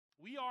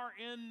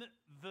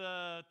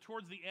are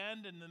towards the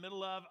end, in the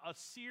middle of a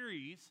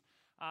series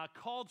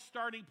called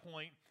Starting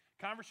Point,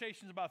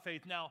 Conversations about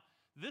Faith. Now,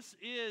 this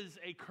is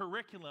a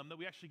curriculum that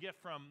we actually get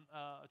from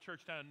a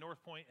church down in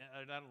North Point,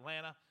 down in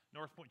Atlanta,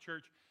 North Point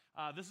Church.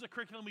 This is a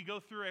curriculum we go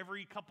through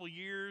every couple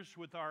years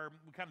we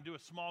kind of do a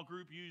small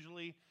group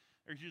usually.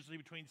 There's usually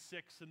between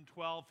 6 and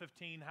 12,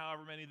 15,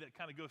 however many that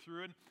kind of go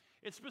through it.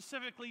 It's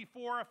specifically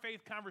for a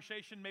faith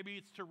conversation. Maybe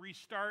it's to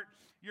restart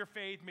your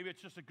faith. Maybe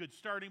it's just a good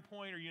starting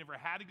point, or you never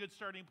had a good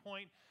starting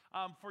point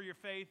for your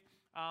faith.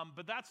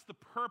 But that's the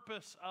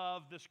purpose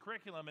of this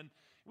curriculum. And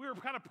we were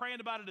kind of praying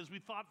about it as we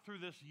thought through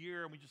this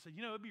year, and we just said,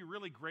 it'd be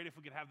really great if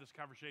we could have this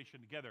conversation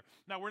together.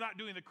 Now, we're not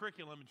doing the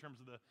curriculum in terms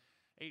of the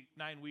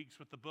 8-9 weeks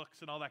with the books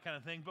and all that kind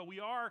of thing, but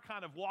we are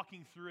kind of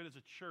walking through it as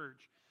a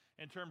church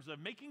in terms of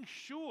making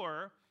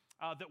sure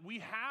that we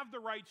have the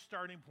right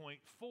starting point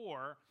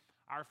for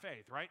our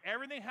faith, right?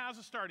 Everything has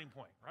a starting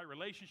point, right?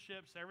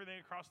 Relationships, everything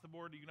across the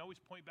board, you can always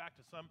point back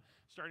to some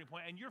starting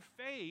point, and your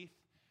faith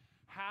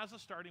has a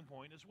starting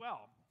point as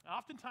well.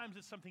 Oftentimes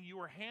it's something you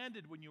were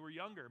handed when you were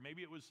younger.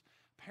 Maybe it was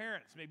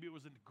parents, maybe it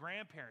was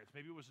grandparents,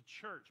 maybe it was a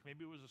church,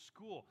 maybe it was a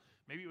school,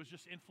 maybe it was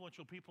just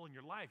influential people in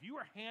your life. You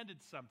were handed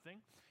something,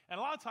 and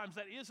a lot of times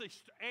that is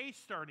a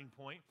starting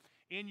point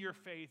in your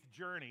faith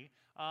journey.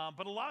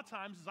 But a lot of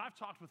times, as I've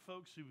talked with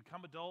folks who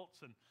become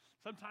adults, and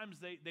sometimes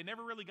they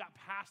never really got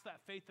past that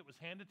faith that was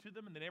handed to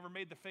them, and they never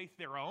made the faith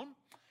their own.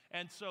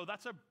 And so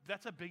that's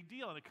a big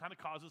deal, and it kind of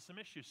causes some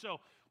issues. So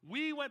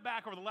we went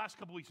back over the last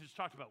couple weeks and just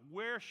talked about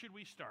where should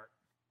we start?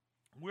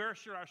 Where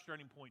should our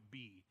starting point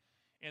be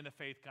in the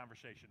faith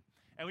conversation?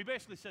 And we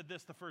basically said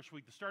this the first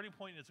week. The starting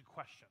point is a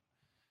question,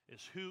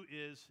 is who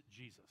is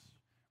Jesus?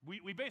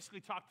 We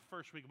basically talked the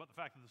first week about the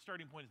fact that the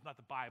starting point is not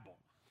the Bible.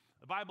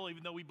 The Bible,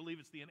 even though we believe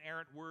it's the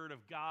inerrant word of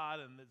God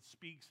and it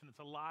speaks and it's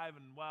alive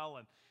and well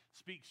and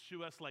speaks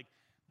to us, like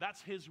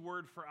that's his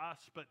word for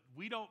us, but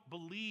we don't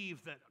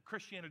believe that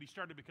Christianity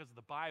started because of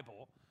the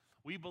Bible.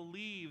 We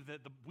believe that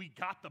we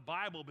got the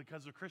Bible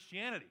because of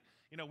Christianity.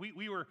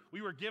 We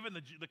were given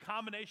the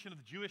combination of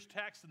the Jewish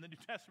text and the New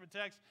Testament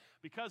text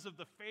because of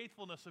the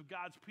faithfulness of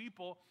God's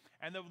people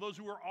and those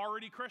who were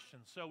already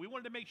Christians. So we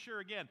wanted to make sure,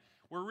 again,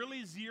 we're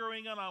really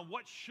zeroing in on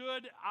what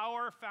should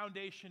our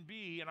foundation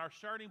be and our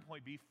starting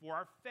point be for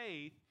our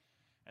faith,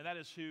 and that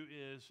is who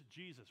is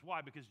Jesus.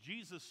 Why? Because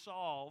Jesus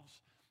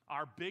solves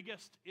our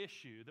biggest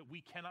issue that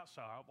we cannot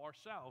solve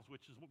ourselves,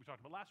 which is what we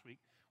talked about last week,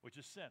 which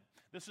is sin.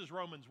 This is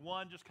Romans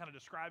 1, just kind of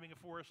describing it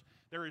for us.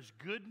 There is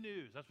good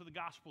news. That's what the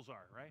Gospels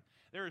are, right?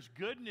 There is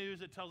good news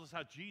that tells us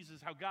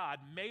how God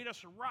made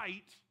us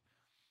right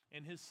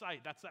in his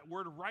sight. That's that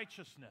word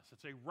righteousness.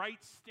 It's a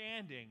right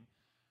standing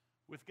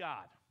with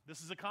God.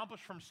 This is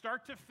accomplished from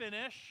start to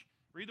finish.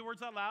 Read the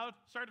words out loud.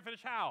 Start to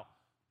finish how?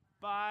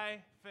 By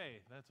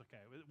faith. That's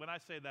okay. When I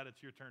say that,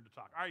 it's your turn to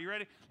talk. All right, you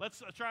ready?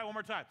 Let's try it one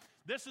more time.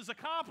 This is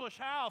accomplished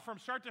how? From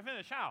start to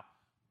finish. How?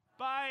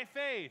 By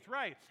faith,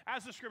 right.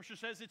 As the scripture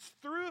says, it's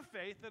through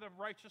faith that a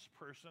righteous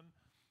person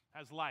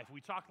has life.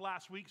 We talked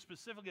last week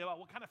specifically about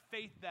what kind of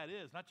faith that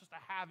is, not just a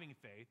having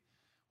faith.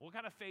 What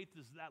kind of faith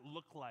does that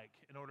look like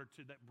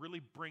that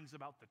really brings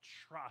about the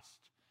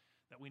trust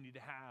that we need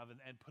to have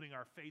and putting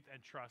our faith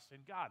and trust in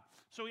God?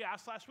 So we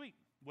asked last week,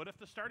 what if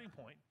the starting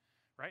point,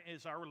 right,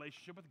 is our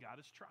relationship with God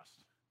is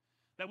trust?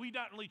 That we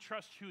not only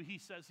trust who he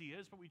says he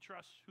is, but we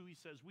trust who he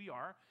says we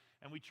are,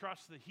 and we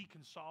trust that he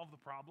can solve the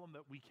problem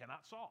that we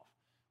cannot solve,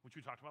 which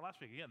we talked about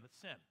last week. Again,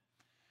 that's sin.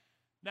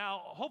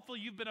 Now, hopefully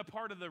you've been a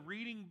part of the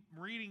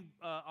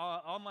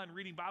online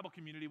reading Bible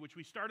community, which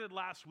we started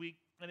last week.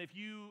 And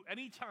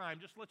anytime,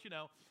 just to let you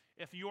know,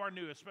 if you are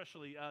new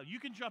especially, you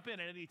can jump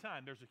in at any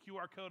time. There's a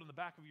QR code on the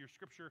back of your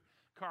scripture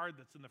card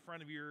that's in the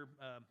front of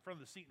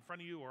the seat in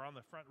front of you, or on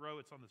the front row.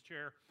 It's on this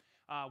chair.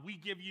 We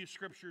give you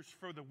scriptures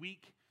for the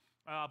week,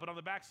 but on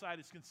the back side,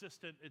 it's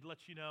consistent. It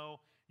lets you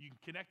know you can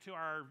connect to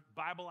our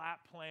Bible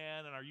app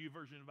plan and our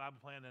YouVersion Bible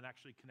plan and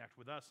actually connect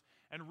with us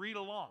and read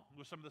along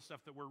with some of the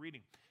stuff that we're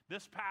reading.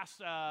 This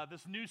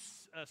new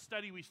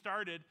study we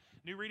started,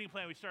 new reading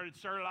plan we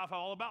started off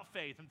all about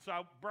faith. And so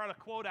I brought a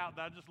quote out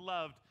that I just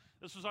loved.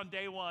 This was on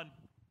day one.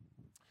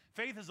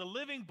 Faith is a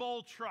living,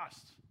 bold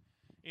trust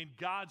in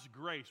God's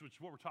grace, which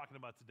is what we're talking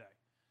about today.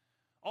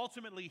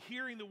 Ultimately,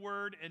 hearing the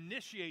word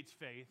initiates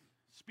faith,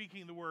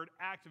 speaking the word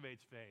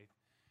activates faith,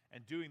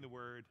 and doing the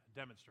word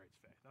demonstrates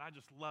faith. And I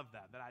just love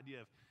that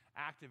idea of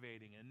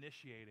activating,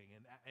 initiating,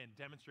 and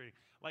demonstrating.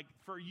 Like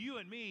for you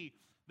and me,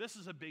 this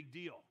is a big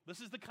deal.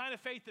 This is the kind of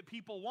faith that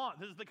people want.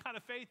 This is the kind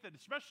of faith that,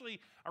 especially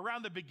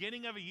around the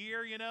beginning of a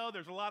year,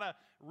 there's a lot of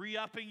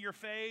re-upping your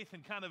faith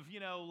and kind of,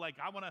 like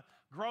I want to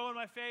grow in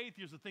my faith.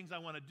 Here's the things I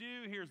want to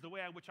do. Here's the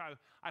way in which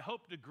I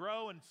hope to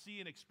grow and see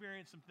and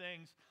experience some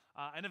things.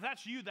 And if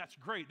that's you, that's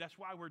great. That's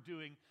why we're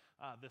doing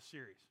this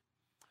series.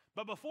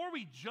 But before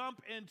we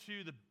jump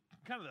into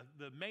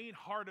the main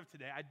heart of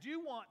today, I do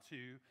want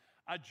to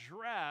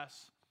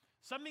address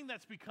something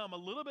that's become a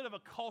little bit of a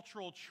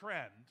cultural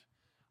trend,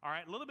 all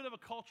right, a little bit of a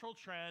cultural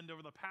trend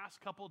over the past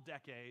couple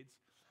decades,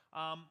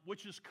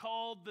 which is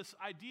called this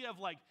idea of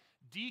like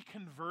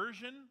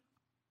deconversion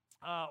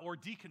or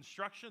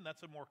deconstruction.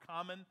 That's a more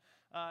common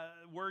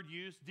word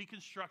used,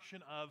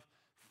 deconstruction of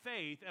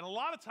faith. And a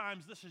lot of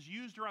times this is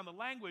used around the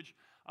language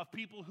of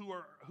people who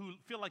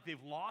feel like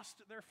they've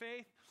lost their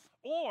faith,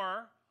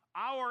 or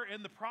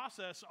in the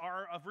process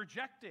of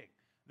rejecting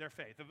their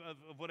faith, of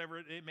whatever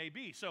it may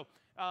be. So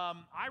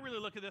I really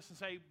look at this and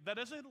say, that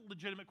is a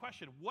legitimate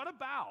question. What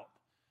about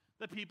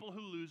the people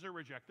who lose or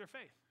reject their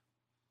faith?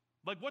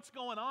 Like, what's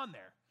going on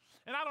there?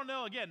 And I don't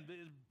know, again,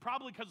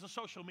 probably because of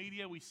social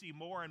media, we see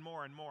more and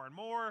more and more and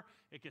more.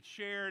 It gets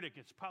shared, it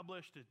gets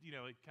published, it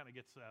kind of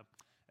gets,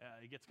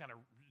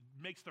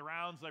 makes the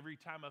rounds every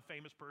time a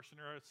famous person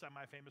or a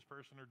semi-famous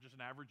person or just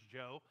an average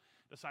Joe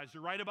decides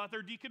to write about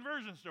their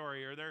deconversion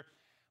story or their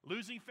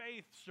losing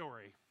faith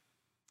story.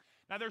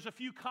 Now, there's a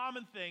few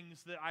common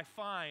things that I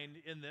find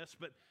in this,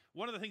 but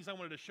one of the things I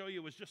wanted to show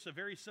you was just a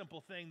very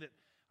simple thing that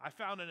I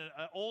found in an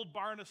old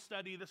Barna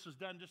study. This was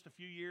done just a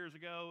few years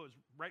ago. It was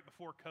right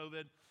before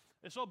COVID.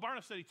 This old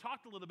Barna study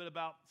talked a little bit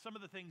about some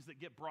of the things that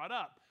get brought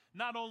up,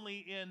 not only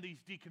in these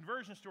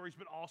deconversion stories,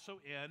 but also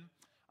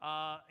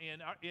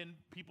in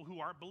people who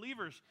aren't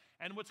believers.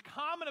 And what's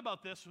common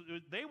about this,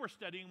 they were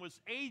studying, was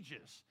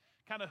ages.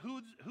 Kind of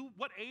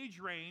what age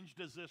range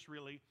does this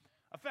really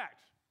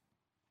affect?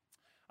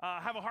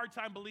 I have a hard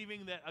time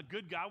believing that a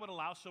good God would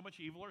allow so much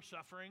evil or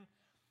suffering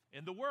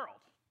in the world.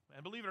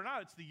 And believe it or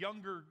not, it's the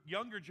younger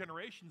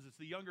generations, it's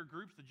the younger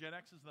groups, the Gen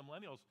X's and the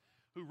millennials,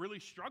 who really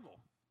struggle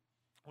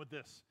with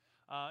this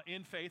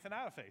in faith and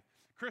out of faith.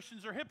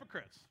 Christians are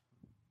hypocrites.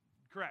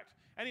 Correct.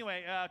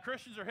 Anyway,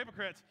 Christians are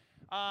hypocrites.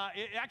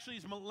 It actually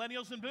is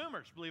millennials and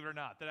boomers, believe it or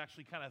not, that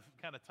actually kind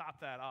of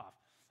top that off.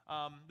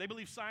 I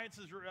believe science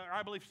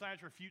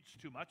refutes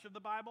too much of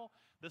the Bible.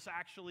 This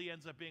actually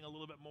ends up being a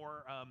little bit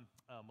more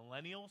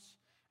millennials,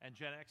 and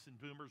Gen X and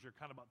boomers are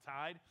kind of about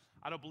tied.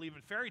 I don't believe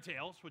in fairy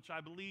tales, which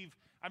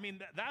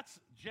that's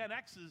Gen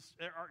X's.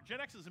 Gen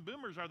X's and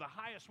boomers are the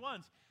highest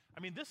ones. I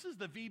mean, this is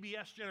the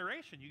VBS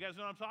generation. You guys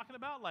know what I'm talking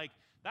about? Like,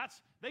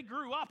 they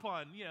grew up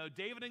on,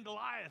 David and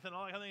Goliath and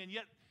all that kind of thing, and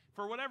yet,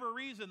 for whatever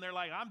reason, they're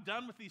like, I'm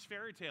done with these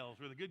fairy tales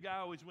where the good guy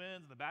always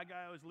wins and the bad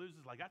guy always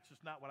loses. Like, that's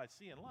just not what I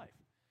see in life.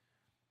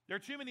 There are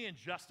too many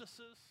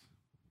injustices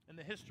in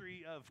the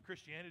history of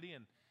Christianity,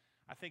 and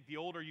I think the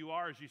older you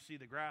are, as you see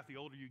the graph, the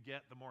older you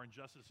get, the more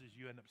injustices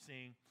you end up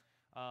seeing.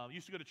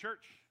 Used to go to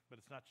church, but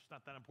it's not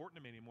that important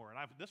to me anymore. And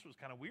this was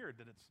kind of weird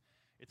that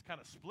it's kind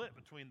of split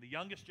between the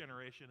youngest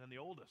generation and the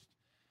oldest.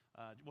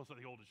 Well, it's not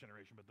the oldest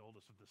generation, but the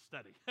oldest of this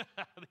study.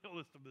 The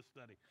oldest of this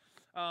study.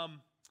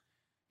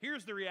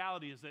 Here's the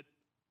reality, is that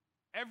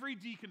every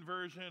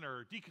deconversion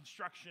or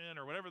deconstruction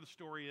or whatever the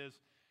story is,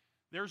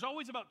 there's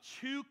always about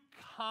two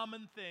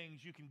common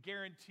things you can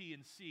guarantee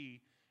and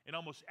see in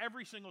almost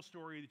every single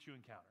story that you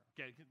encounter.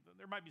 Okay,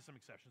 there might be some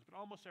exceptions, but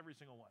almost every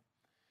single one.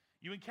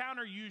 You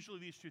encounter usually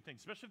these two things,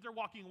 especially if they're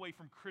walking away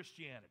from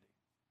Christianity.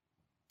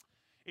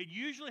 It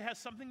usually has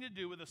something to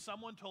do with a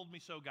someone told me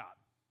so God,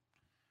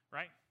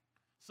 right?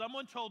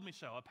 Someone told me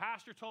so. A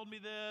pastor told me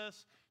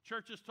this.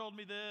 Churches told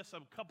me this.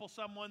 A couple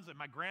someones, and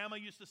my grandma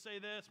used to say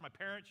this. My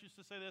parents used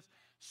to say this.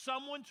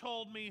 Someone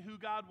told me who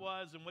God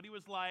was and what he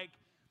was like,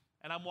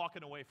 and I'm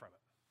walking away from it.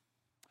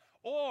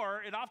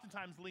 Or it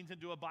oftentimes leans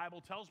into a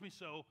Bible tells me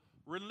so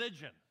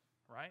religion,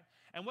 right?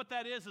 And what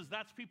that is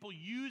that's people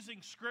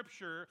using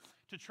Scripture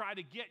to try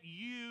to get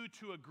you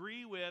to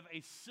agree with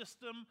a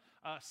system,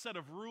 a set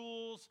of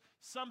rules,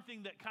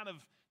 something that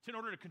in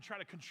order to try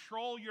to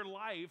control your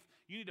life,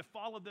 you need to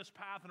follow this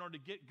path in order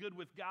to get good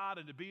with God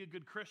and to be a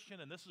good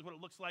Christian, and this is what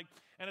it looks like.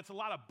 And it's a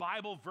lot of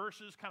Bible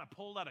verses kind of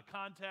pulled out of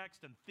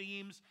context and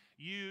themes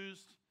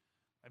used.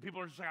 And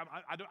people are just like,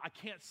 I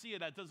can't see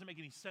it. That doesn't make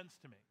any sense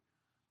to me.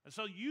 And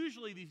so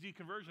usually these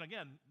deconversion,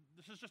 again,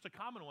 this is just a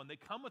common one. They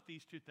come with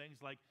these two things,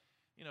 like,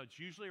 it's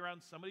usually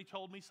around somebody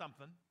told me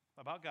something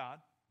about God,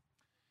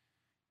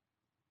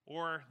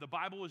 or the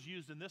Bible was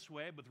used in this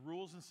way with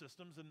rules and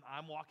systems, and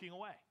I'm walking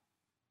away.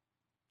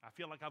 I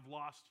feel like I've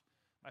lost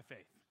my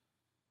faith.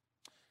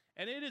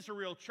 And it is a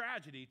real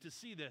tragedy to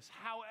see this.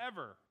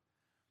 However,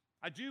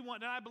 I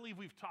believe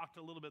we've talked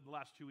a little bit the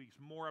last 2 weeks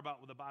more about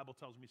what the Bible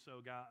tells me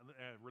so, God,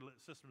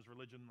 systems,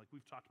 religion, like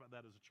we've talked about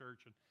that as a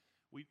church, and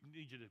we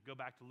need you to go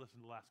back to listen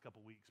to the last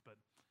couple weeks. But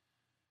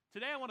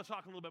today I want to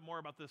talk a little bit more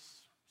about this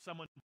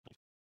someone.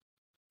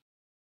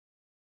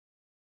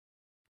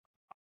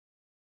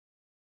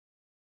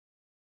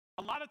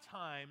 A lot of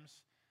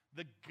times,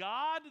 the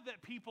God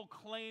that people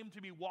claim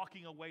to be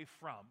walking away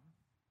from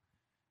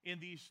in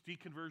these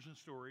deconversion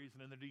stories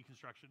and in the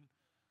deconstruction,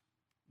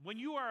 when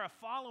you are a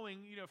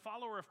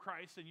follower of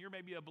Christ, and you're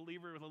maybe a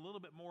believer with a little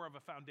bit more of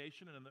a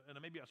foundation and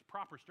maybe a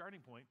proper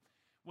starting point,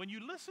 when you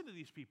listen to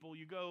these people,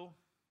 you go,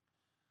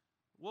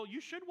 well,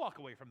 you should walk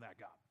away from that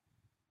God.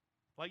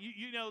 Like,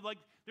 like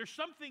there's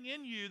something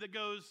in you that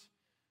goes,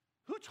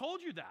 who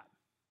told you that?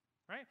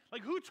 Right?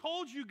 Like, who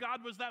told you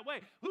God was that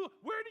way?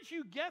 Where did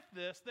you get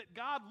this, that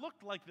God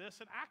looked like this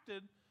and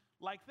acted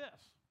like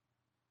this?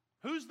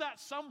 Who's that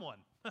someone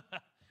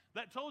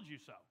that told you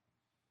so?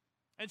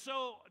 And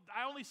so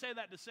I only say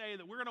that to say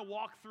that we're going to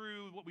walk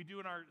through what we do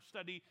in our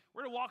study.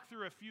 We're going to walk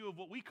through a few of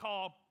what we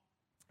call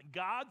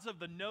Gods of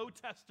the No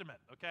Testament,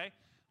 okay?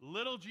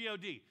 Little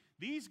G-O-D.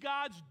 These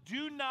gods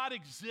do not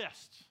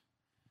exist.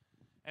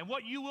 And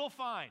what you will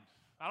find,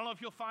 I don't know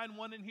if you'll find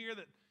one in here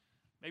that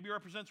maybe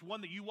represents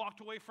one that you walked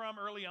away from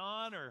early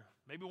on, or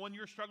maybe one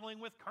you're struggling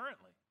with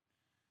currently.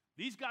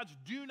 These gods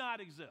do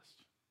not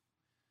exist.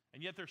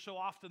 And yet they're so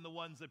often the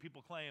ones that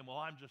people claim, well,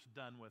 I'm just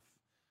done with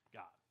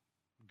God.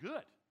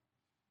 Good.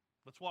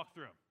 Let's walk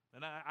through them.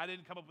 And I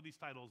didn't come up with these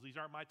titles. These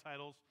aren't my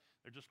titles.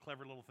 They're just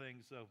clever little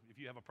things. So if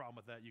you have a problem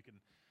with that, you can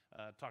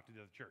talk to the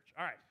other church.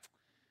 All right.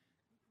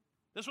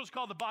 This one's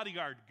called the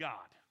bodyguard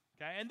God.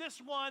 Okay? And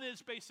this one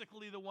is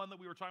basically the one that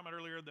we were talking about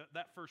earlier,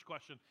 that first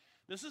question.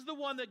 This is the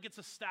one that gets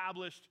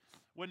established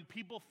when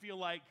people feel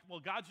like, well,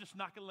 God's just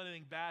not going to let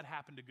anything bad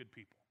happen to good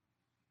people.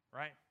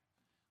 Right?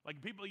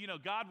 Like people,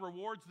 God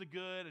rewards the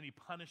good and he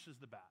punishes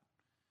the bad.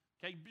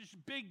 Okay, just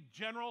big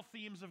general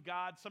themes of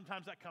God.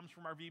 Sometimes that comes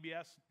from our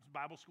VBS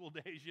Bible school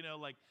days,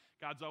 like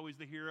God's always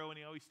the hero and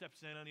he always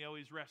steps in and he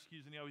always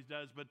rescues and he always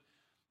does. But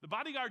the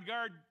bodyguard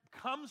guard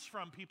comes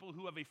from people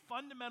who have the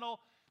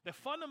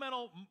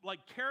fundamental like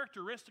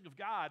characteristic of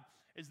God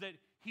is that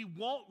he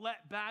won't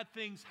let bad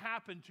things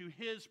happen to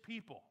his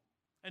people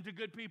and to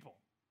good people.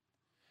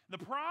 The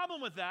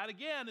problem with that,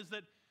 again, is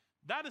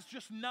that is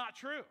just not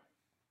true.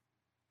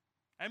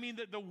 I mean,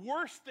 the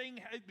worst thing,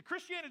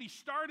 Christianity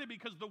started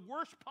because the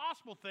worst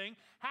possible thing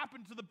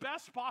happened to the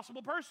best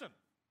possible person.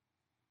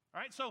 All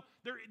right, so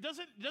it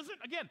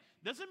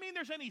doesn't mean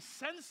there's any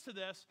sense to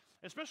this,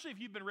 especially if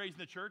you've been raised in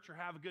the church or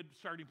have a good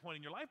starting point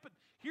in your life. But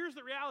here's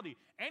the reality.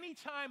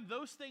 Anytime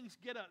those things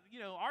get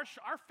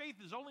our faith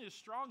is only as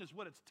strong as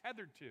what it's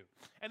tethered to.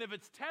 And if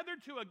it's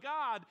tethered to a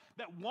God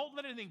that won't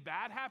let anything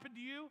bad happen to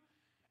you,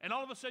 and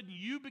all of a sudden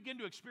you begin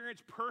to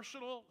experience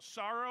personal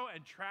sorrow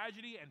and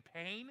tragedy and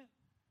pain,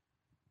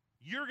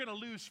 you're going to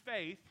lose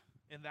faith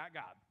in that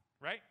God,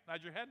 right?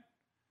 Nod your head.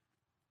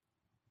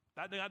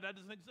 That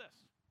doesn't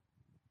exist.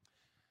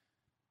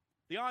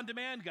 The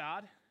on-demand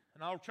God,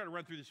 and I'll try to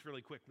run through this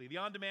really quickly. The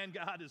on-demand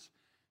God it's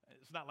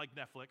not like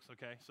Netflix,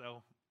 okay?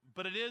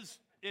 But it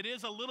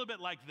is a little bit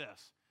like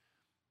this.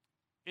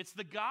 It's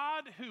the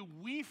God who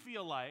we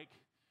feel like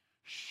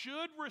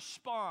should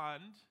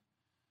respond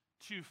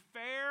to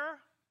fair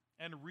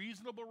and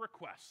reasonable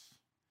requests.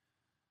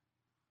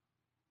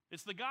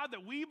 It's the God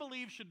that we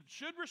believe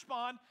should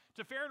respond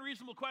to fair and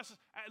reasonable requests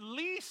at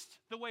least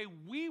the way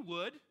we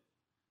would,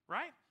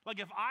 right?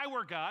 Like if I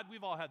were God,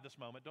 we've all had this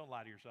moment. Don't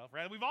lie to yourself,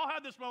 right? We've all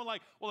had this moment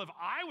like, well, if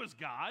I was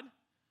God,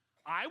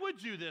 I would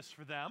do this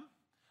for them.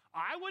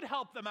 I would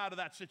help them out of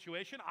that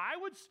situation. I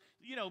would,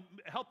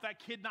 help that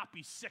kid not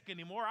be sick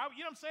anymore.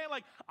 You know what I'm saying?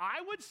 Like,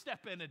 I would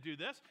step in and do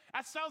this.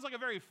 That sounds like a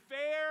very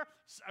fair,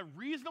 a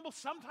reasonable,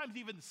 sometimes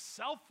even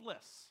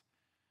selfless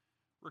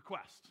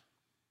request.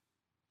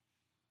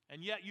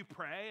 And yet you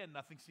pray and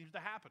nothing seems to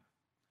happen.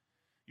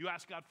 You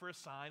ask God for a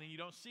sign and you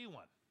don't see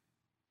one.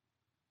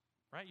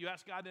 Right? You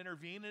ask God to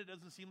intervene and it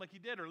doesn't seem like he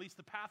did, or at least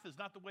the path is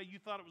not the way you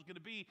thought it was going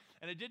to be,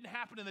 and it didn't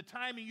happen in the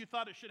timing you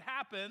thought it should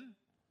happen,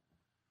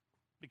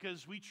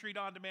 because we treat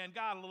on-demand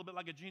God a little bit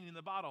like a genie in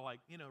the bottle, like,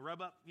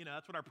 rub up,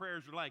 that's what our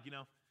prayers are like,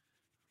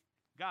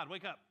 God,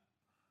 wake up.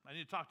 I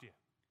need to talk to you.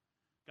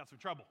 Got some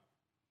trouble.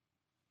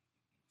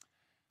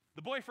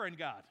 The boyfriend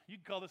God. You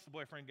can call this the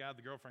boyfriend God,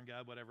 the girlfriend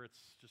God, whatever. It's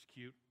just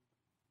cute.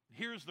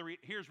 Here's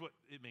what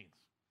it means.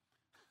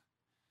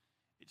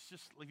 It's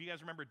just like, you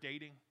guys remember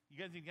dating? You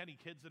guys got any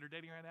kids that are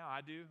dating right now?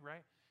 I do,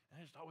 right? And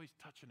they're just always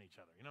touching each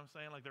other. You know what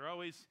I'm saying? Like they're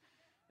always,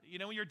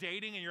 when you're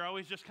dating and you're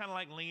always just kind of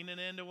like leaning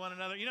into one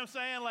another. You know what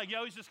I'm saying? Like you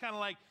always just kind of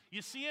like,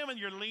 you see them and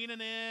you're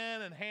leaning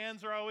in and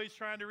hands are always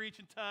trying to reach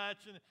and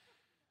touch. And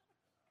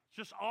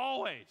just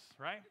always,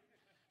 right?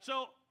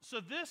 So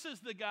this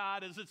is the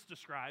God as it's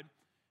described.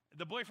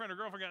 The boyfriend or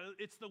girlfriend God,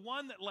 it's the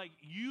one that like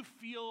you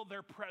feel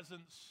their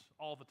presence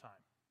all the time.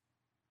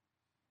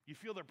 You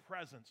feel their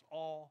presence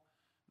all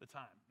the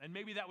time. And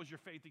maybe that was your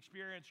faith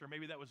experience, or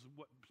maybe that was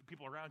what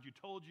people around you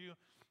told you,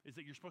 is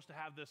that you're supposed to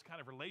have this kind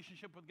of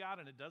relationship with God,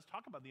 and it does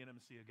talk about the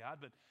intimacy of God,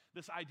 but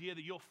this idea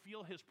that you'll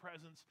feel his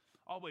presence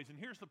always. And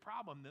here's the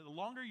problem. The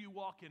longer you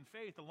walk in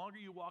faith, the longer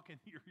you walk in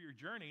your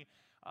journey,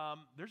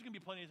 there's going to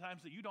be plenty of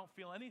times that you don't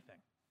feel anything.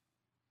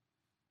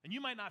 And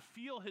you might not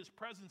feel his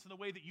presence in the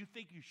way that you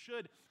think you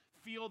should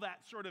feel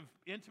that sort of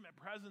intimate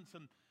presence,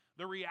 and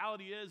the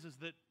reality is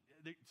that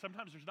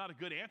sometimes there's not a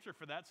good answer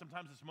for that.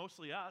 Sometimes it's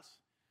mostly us.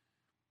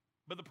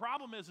 But the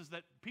problem is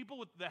that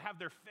people that have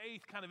their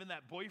faith kind of in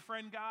that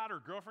boyfriend God or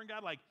girlfriend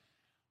God, like,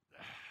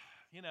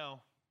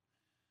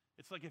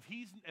 it's like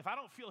if I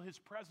don't feel his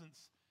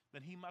presence,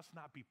 then he must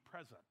not be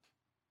present.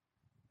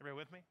 Everybody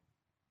with me?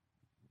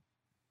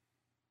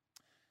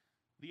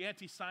 The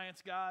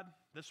anti-science God,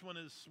 this one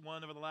is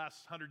one over the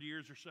last 100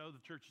 years or so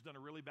the church has done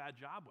a really bad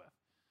job with.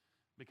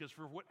 Because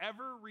for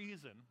whatever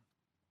reason,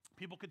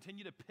 people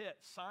continue to pit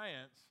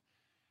science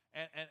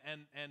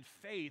and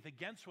faith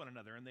against one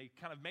another. And they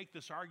kind of make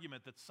this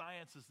argument that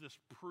science is this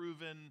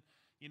proven,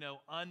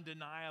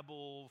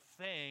 undeniable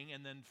thing.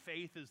 And then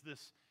faith is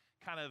this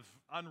kind of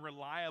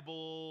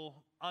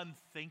unreliable,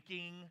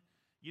 unthinking,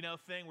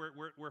 thing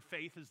where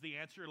faith is the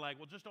answer. Like,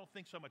 well, just don't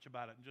think so much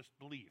about it and just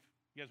believe.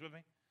 You guys with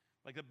me?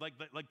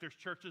 Like there's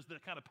churches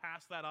that kind of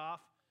pass that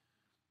off.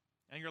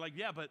 And you're like,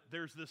 yeah, but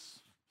there's this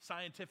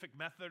scientific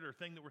method or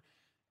thing that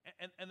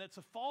and it's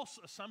a false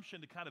assumption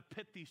to kind of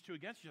pit these two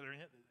against each other.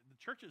 And the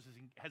church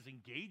has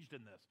engaged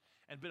in this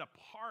and been a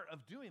part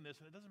of doing this,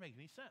 and it doesn't make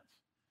any sense.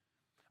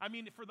 I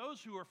mean, for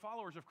those who are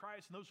followers of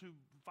Christ and those who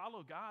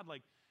follow God,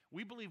 like,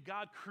 we believe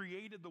God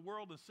created the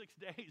world in 6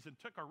 days and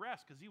took a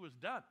rest because he was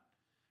done,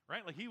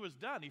 right? Like, he was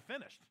done. He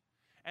finished.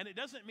 And it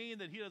doesn't mean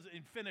that he doesn't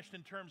finished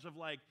in terms of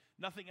like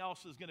nothing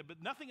else is going to,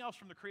 but nothing else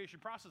from the creation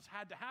process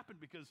had to happen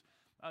because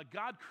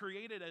God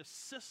created a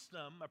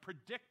system, a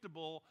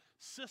predictable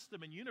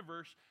system and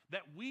universe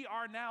that we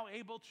are now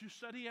able to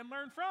study and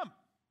learn from.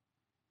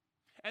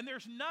 And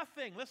there's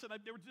nothing, listen,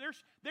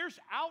 there's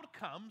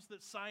outcomes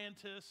that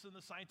scientists and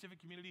the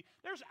scientific community,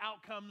 there's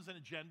outcomes and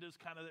agendas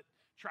kind of that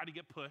try to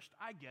get pushed.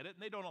 I get it,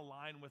 and they don't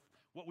align with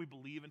what we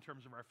believe in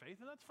terms of our faith,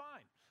 and that's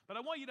fine. But I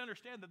want you to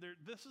understand that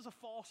this is a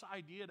false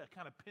idea to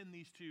kind of pin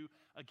these two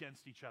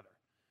against each other,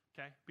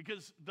 okay?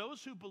 Because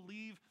those who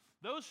believe,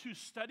 those who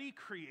study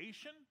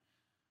creation,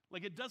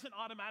 like, it doesn't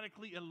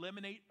automatically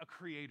eliminate a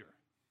creator,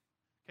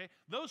 okay?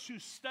 Those who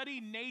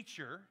study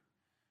nature,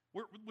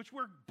 which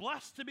we're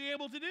blessed to be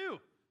able to do.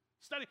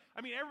 Study.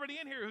 I mean, everybody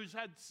in here who's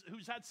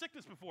had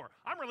sickness before,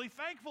 I'm really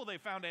thankful they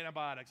found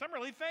antibiotics. I'm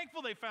really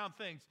thankful they found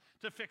things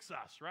to fix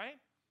us, right?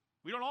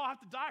 We don't all have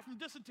to die from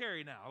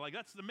dysentery now. Like,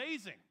 that's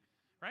amazing,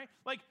 right?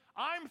 Like,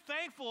 I'm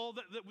thankful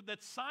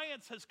that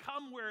science has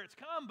come where it's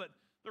come, but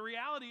the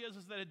reality is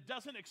that it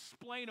doesn't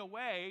explain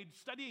away,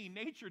 studying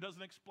nature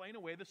doesn't explain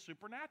away the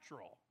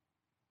supernatural.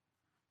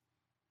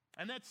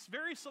 And that's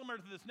very similar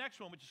to this next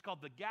one, which is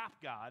called the gap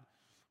God,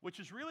 which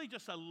is really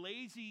just a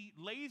lazy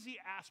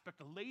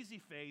aspect, a lazy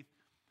faith,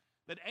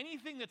 that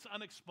anything that's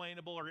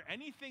unexplainable or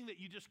anything that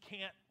you just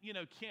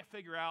can't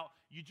figure out,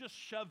 you just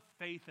shove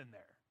faith in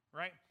there,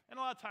 right? And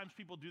a lot of times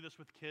people do this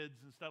with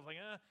kids and stuff like,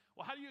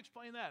 well, how do you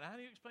explain that? How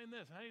do you explain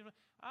this?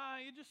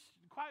 You just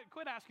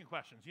quit asking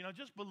questions,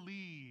 just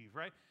believe,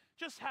 right?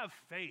 Just have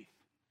faith.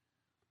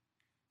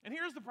 And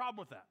here's the problem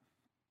with that,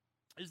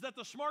 is that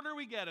the smarter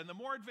we get and the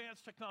more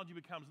advanced technology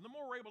becomes and the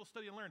more we're able to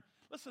study and learn,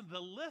 listen, the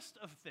list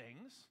of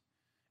things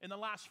in the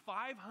last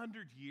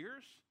 500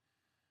 years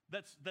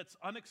that's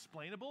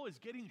unexplainable is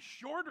getting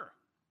shorter,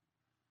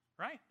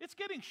 right? It's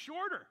getting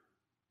shorter.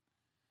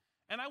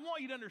 And I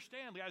want you to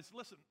understand, guys,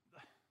 listen,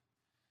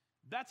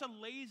 that's a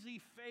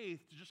lazy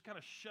faith to just kind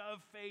of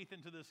shove faith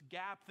into this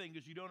gap thing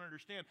because you don't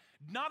understand.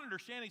 Not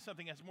understanding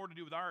something has more to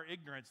do with our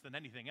ignorance than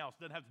anything else.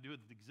 It doesn't have to do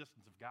with the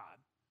existence of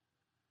God.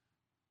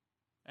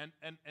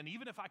 And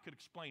even if I could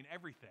explain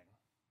everything,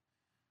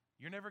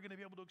 you're never going to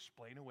be able to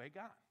explain away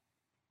God.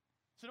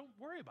 So don't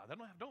worry about that.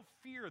 Don't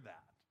fear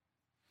that.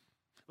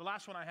 The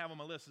last one I have on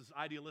my list is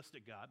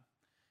idealistic God.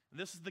 And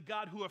this is the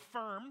God who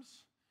affirms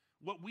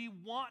what we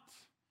want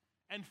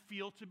and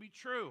feel to be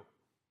true.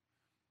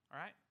 All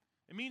right?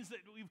 It means that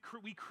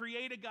we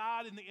create a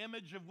God in the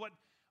image of what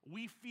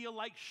we feel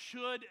like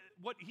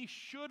what he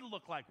should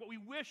look like, what we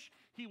wish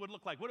he would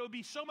look like, what it would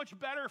be so much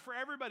better for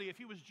everybody if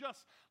he was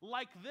just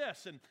like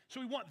this. And so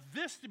we want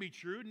this to be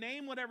true.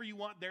 Name whatever you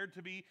want there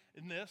to be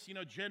in this,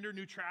 gender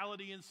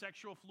neutrality and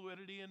sexual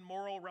fluidity and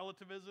moral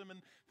relativism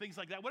and things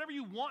like that. Whatever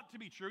you want to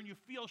be true and you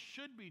feel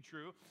should be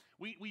true,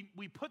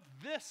 we put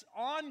this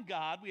on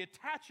God, we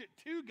attach it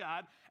to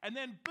God, and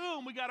then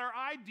boom, we got our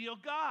ideal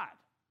God.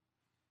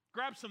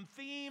 Grab some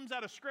themes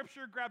out of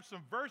Scripture, grab some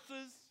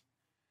verses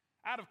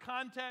out of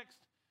context,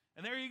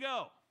 and there you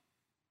go.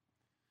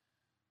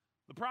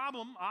 The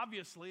problem,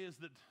 obviously, is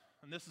that,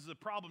 and this is a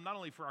problem not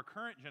only for our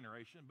current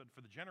generation, but for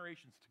the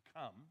generations to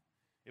come,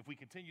 if we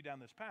continue down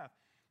this path,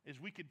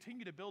 is we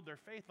continue to build their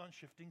faith on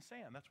shifting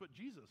sand. That's what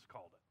Jesus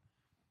called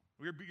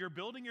it. You're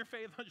building your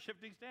faith on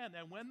shifting sand,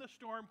 and when the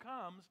storm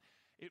comes,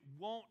 it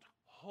won't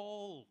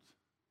hold,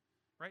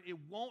 right? It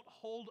won't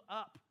hold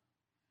up.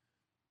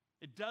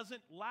 It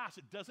doesn't last.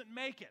 It doesn't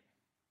make it.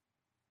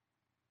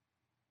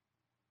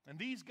 And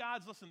these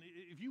gods, listen,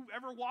 if you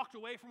ever walked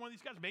away from one of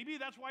these gods, maybe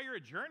that's why you're a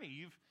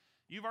journey.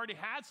 You've already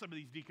had some of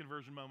these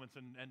deconversion moments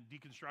and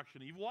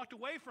deconstruction. You've walked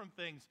away from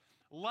things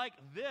like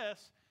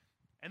this,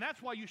 and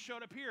that's why you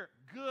showed up here.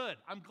 Good.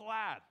 I'm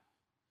glad.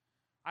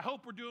 I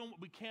hope we're doing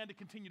what we can to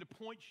continue to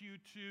point you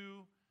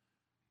to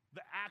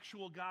the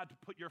actual God to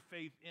put your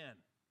faith in.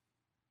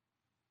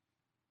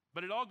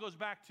 But it all goes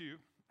back to,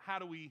 how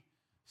do we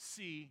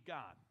see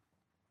God?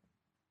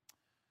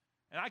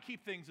 And I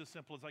keep things as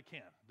simple as I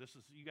can.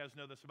 You guys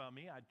know this about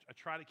me. I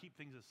try to keep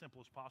things as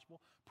simple as possible.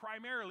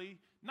 Primarily,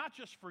 not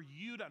just for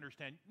you to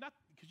understand, not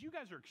because you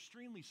guys are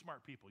extremely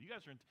smart people.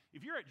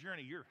 If you're at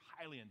Journey, you're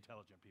highly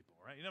intelligent people,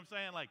 right? You know what I'm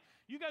saying? Like,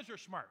 you guys are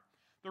smart.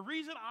 The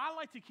reason I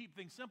like to keep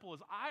things simple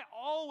is I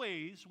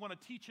always want to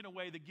teach in a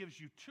way that gives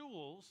you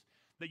tools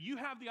that you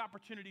have the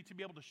opportunity to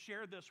be able to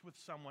share this with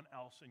someone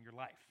else in your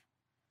life.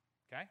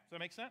 Okay? Does that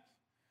make sense?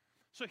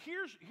 So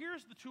here's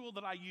the tool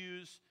that I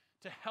use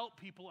to help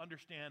people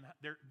understand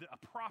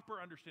a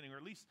proper understanding, or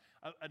at least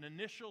an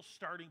initial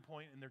starting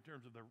point in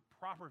terms of the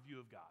proper view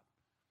of God.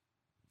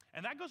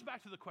 And that goes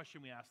back to the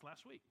question we asked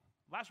last week.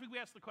 Last week we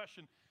asked the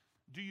question,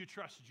 do you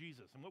trust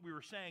Jesus? And what we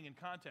were saying in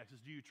context is,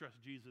 do you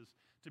trust Jesus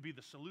to be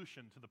the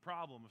solution to the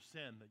problem of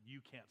sin that you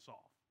can't solve?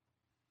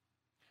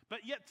 But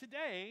yet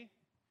today,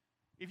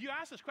 if you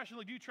ask this question,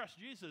 like, do you trust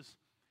Jesus?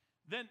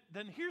 Then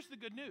here's the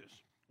good news.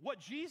 What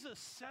Jesus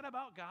said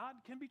about God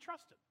can be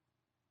trusted.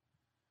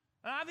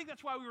 And I think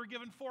that's why we were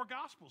given 4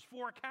 Gospels,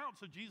 4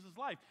 accounts of Jesus'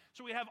 life.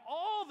 So we have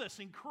all this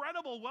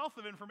incredible wealth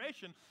of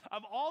information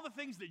of all the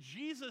things that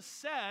Jesus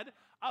said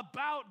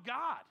about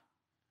God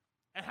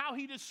and how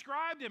he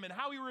described him and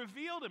how he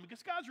revealed him.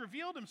 Because God's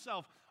revealed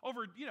himself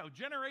over,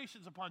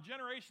 generations upon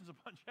generations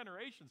upon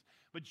generations.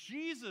 But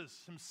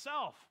Jesus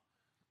himself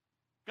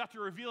got to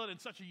reveal it in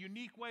such a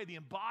unique way, the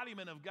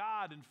embodiment of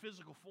God in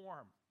physical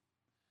form.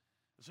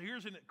 So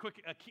here's a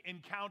quick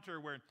encounter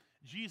where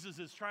Jesus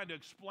is trying to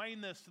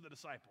explain this to the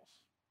disciples,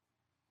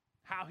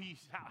 how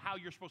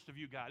you're supposed to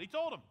view God. He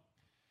told them,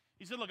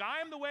 he said, look, I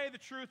am the way, the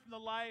truth, and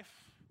the life.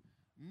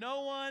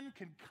 No one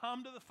can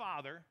come to the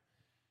Father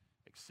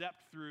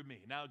except through me.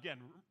 Now again,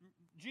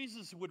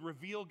 Jesus would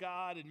reveal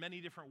God in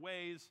many different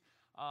ways.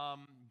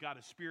 God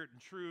is spirit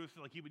and truth.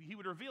 Like he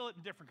would reveal it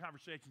in different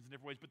conversations in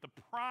different ways. But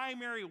the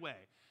primary way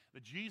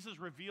that Jesus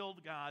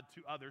revealed God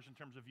to others in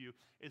terms of you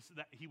is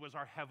that he was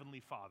our heavenly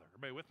Father.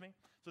 Everybody with me?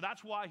 So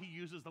that's why he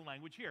uses the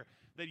language here.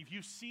 That if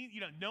you've seen,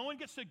 no one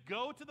gets to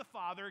go to the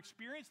Father,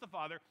 experience the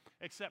Father,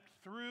 except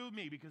through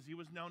me, because he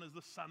was known as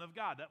the Son of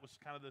God. That was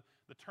kind of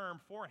the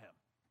term for him.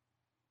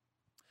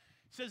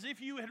 It says,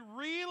 if you had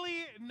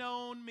really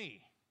known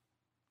me,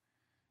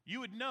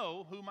 you would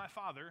know who my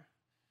Father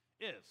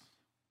is.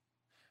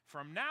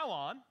 From now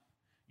on,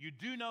 you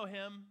do know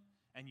him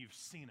and you've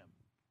seen him.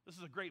 This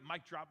is a great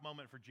mic drop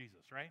moment for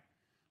Jesus, right?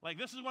 Like,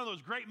 this is one of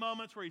those great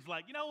moments where he's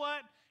like, you know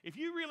what? If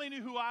you really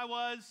knew who I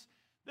was,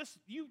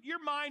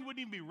 your mind wouldn't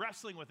even be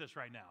wrestling with this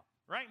right now,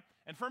 right?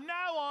 And from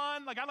now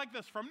on, I like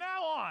this, from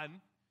now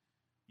on,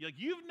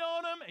 you've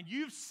known him and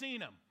you've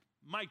seen him.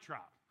 Mic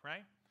drop,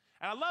 right?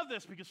 And I love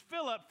this because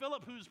Philip,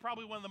 who's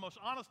probably one of the most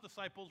honest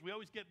disciples, we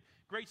always get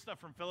great stuff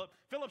from Philip.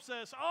 Philip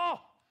says,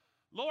 oh,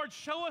 Lord,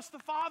 show us the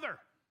Father,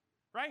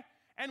 right?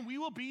 And we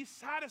will be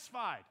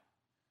satisfied.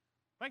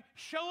 Right?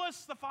 Show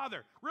us the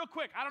Father. Real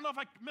quick, I don't know if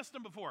I missed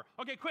him before.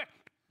 Okay, quick.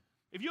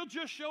 If you'll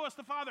just show us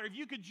the Father, if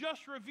you could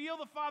just reveal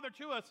the Father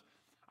to us,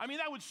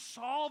 that would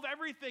solve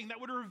everything. That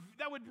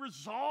would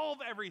resolve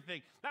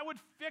everything. That would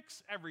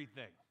fix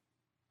everything.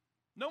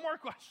 No more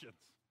questions.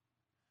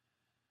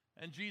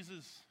 And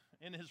Jesus,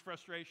 in his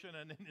frustration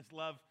and in his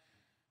love,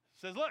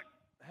 says, look,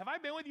 have I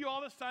been with you all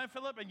this time,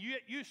 Philip, and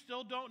you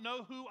still don't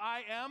know who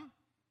I am?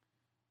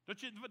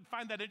 Don't you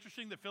find that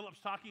interesting that Philip's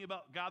talking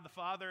about God the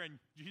Father and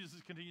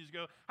Jesus continues to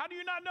go, how do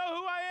you not know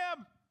who I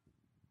am?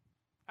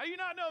 How do you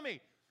not know me?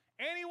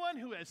 Anyone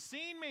who has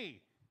seen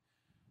me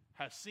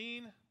has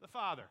seen the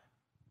Father.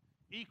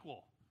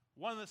 Equal,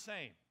 one and the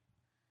same.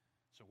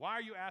 So why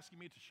are you asking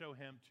me to show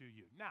him to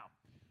you? Now,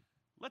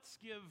 let's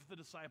give the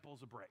disciples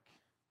a break,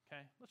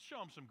 okay? Let's show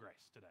them some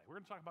grace today. We're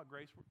going to talk about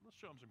grace. Let's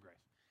show them some grace.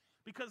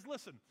 Because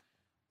listen,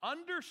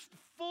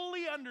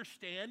 fully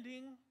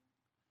understanding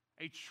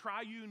a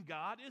triune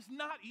God is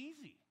not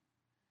easy,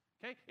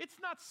 okay? It's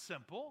not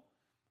simple.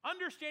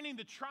 Understanding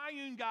the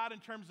triune God in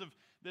terms of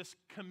this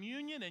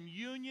communion and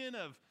union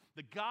of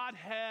the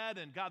Godhead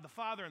and God the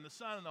Father and the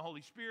Son and the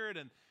Holy Spirit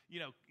and,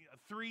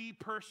 3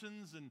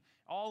 persons and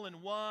all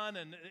in one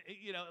and,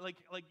 like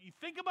you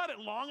think about it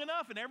long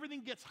enough and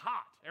everything gets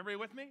hot. Everybody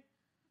with me?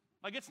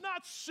 It's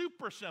not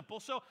super simple.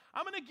 So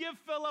I'm going to give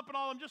Philip and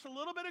all of them just a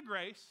little bit of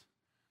grace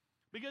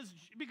because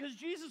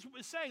Jesus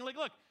was saying,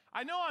 look,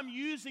 I know I'm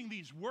using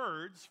these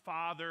words,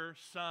 Father,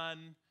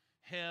 Son,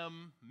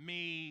 him,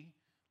 me,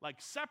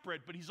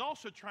 separate, but he's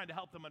also trying to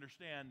help them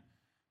understand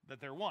that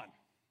they're one,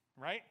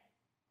 right?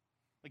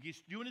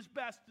 He's doing his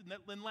best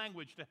in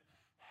language to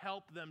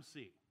help them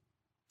see.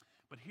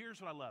 But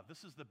here's what I love.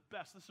 This is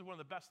one of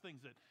the best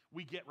things that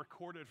we get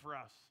recorded for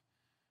us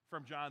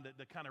from John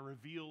that kind of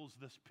reveals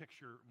this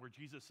picture where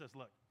Jesus says,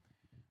 look,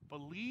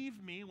 believe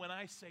me when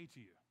I say to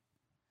you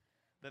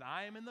that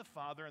I am in the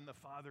Father and the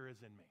Father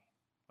is in me.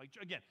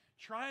 Again,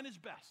 trying his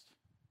best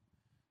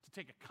to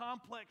take a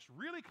complex,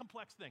 really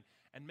complex thing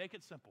and make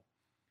it simple.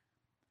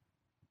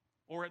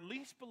 Or at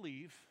least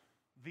believe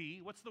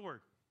what's the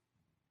word?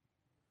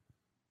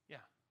 Yeah.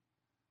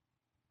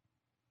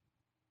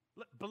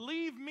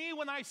 Believe me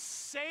when I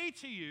say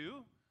to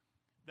you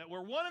that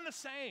we're one and the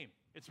same.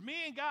 It's me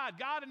and God,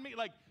 God and me.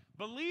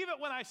 Believe it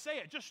when I say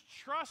it. Just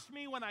trust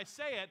me when I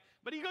say it.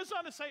 But he goes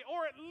on to say,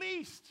 or at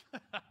least,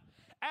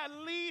 at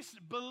least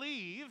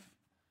believe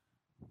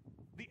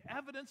the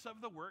evidence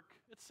of the work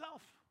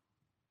itself,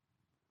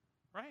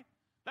 right?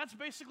 That's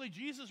basically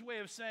Jesus' way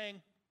of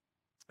saying,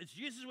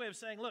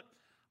 look,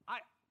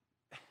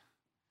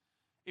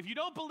 if you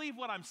don't believe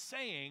what I'm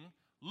saying,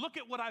 look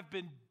at what I've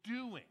been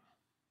doing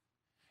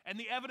and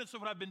the evidence of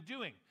what I've been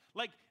doing.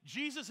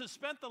 Jesus has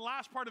spent the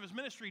last part of his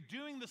ministry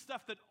doing the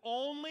stuff that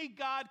only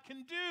God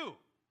can do.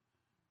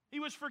 He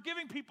was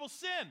forgiving people's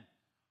sin.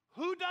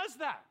 Who does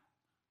that?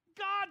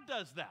 God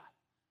does that.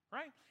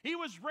 right? He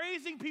was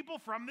raising people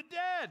from the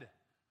dead.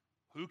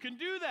 Who can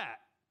do that?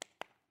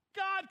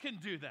 God can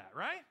do that,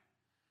 right?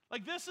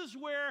 Like this is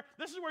where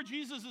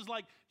Jesus is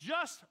like,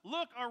 just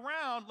look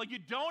around. Like you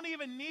don't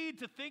even need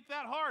to think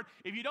that hard.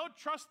 If you don't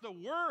trust the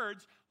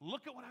words,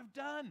 look at what I've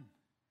done.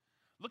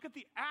 Look at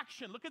the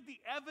action. Look at the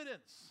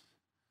evidence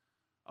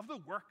of the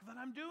work that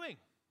I'm doing.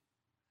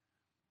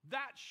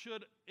 That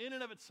should, in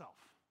and of itself,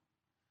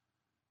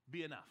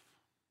 be enough.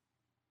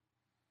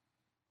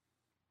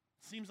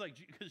 Seems like,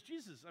 because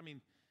Jesus, I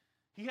mean,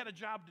 he had a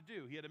job to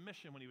do. He had a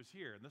mission when he was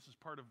here. And this is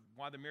part of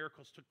why the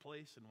miracles took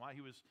place and why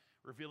he was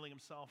revealing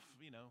himself,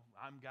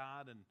 I'm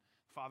God and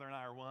Father and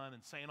I are one,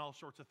 and saying all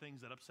sorts of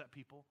things that upset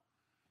people.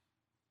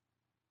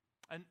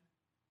 And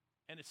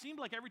it seemed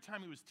like every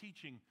time he was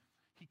teaching,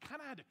 he kind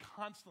of had to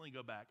constantly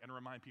go back and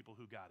remind people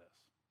who God is.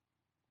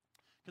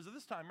 Because at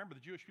this time, remember,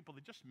 the Jewish people,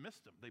 they just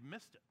missed him. They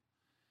missed it.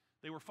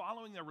 They were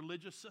following their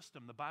religious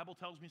system. The Bible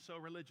tells me so,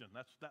 religion.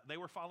 They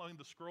were following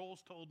the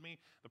scrolls told me,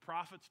 the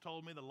prophets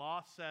told me, the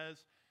law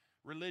says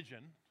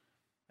religion,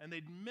 and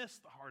they'd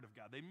missed the heart of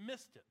God. They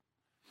missed it.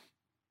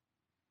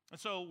 And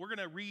so we're going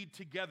to read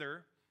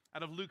together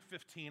out of Luke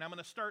 15. I'm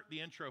going to start the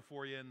intro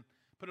for you and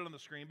put it on the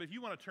screen. But if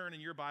you want to turn in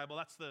your Bible,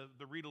 that's the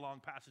read-along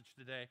passage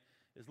today,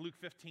 is Luke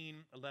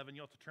 15:11.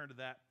 You'll have to turn to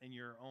that in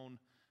your own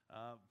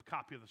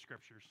copy of the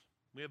Scriptures.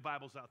 We have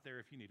Bibles out there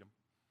if you need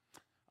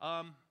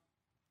them.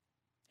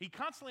 He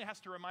constantly has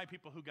to remind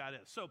people who God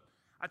is. So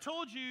I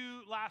told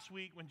you last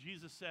week when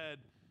Jesus said,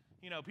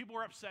 people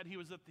were upset he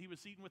was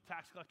eating with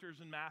tax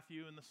collectors and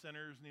Matthew and the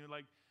sinners, and he was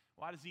like,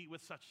 why does he eat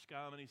with such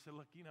scum? And he said,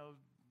 look,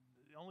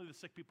 only the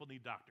sick people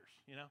need doctors,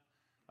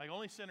 like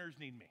only sinners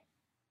need me.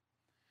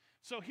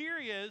 So here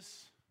he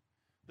is.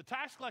 The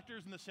tax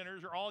collectors and the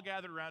sinners are all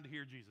gathered around to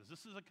hear Jesus.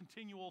 This is a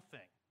continual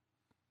thing.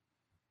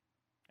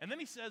 And then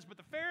he says, but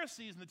the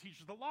Pharisees and the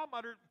teachers of the law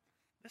muttered,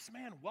 this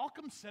man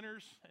welcomes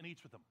sinners and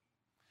eats with them.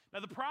 Now,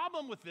 the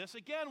problem with this,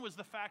 again, was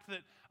the fact that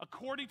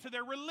according to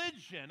their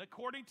religion,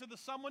 according to the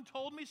someone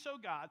told me so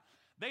God,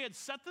 they had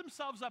set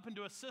themselves up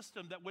into a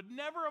system that would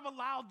never have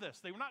allowed this.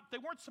 They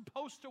weren't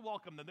supposed to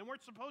welcome them. They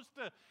weren't supposed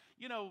to,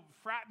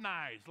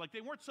 fraternize. Like,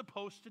 they weren't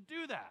supposed to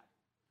do that.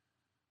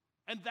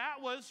 And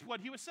that was what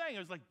he was saying. It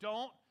was like,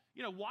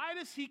 why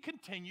does he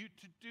continue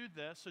to do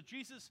this? So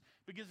Jesus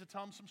begins to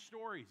tell them some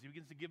stories. He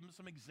begins to give them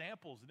some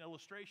examples and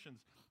illustrations.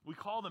 We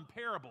call them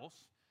parables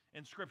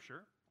in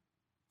Scripture.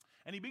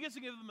 And he begins to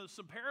give them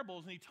some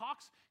parables, and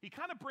he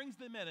kind of brings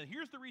them in. And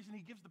here's the reason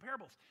he gives the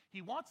parables.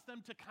 He wants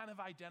them to kind of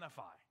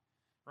identify,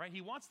 right?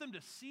 He wants them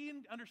to see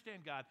and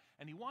understand God,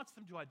 and he wants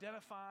them to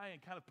identify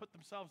and kind of put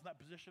themselves in that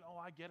position. Oh,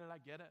 I get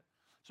it.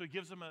 So he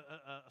gives them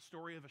a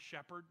story of a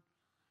shepherd,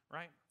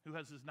 right, who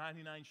has his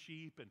 99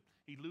 sheep, and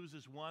he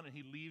loses one, and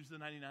he leaves the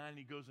 99, and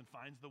he goes and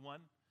finds the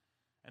one,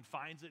 and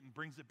finds it and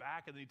brings it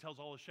back, and then he tells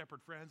all his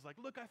shepherd friends, like,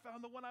 look, I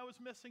found the one I was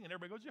missing, and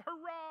everybody goes,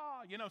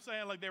 hurrah,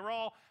 saying, like they were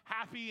all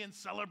happy and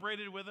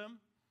celebrated with him.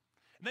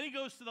 And then he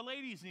goes to the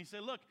ladies, and he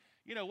said, look,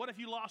 what if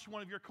you lost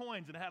one of your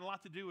coins, and it had a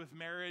lot to do with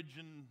marriage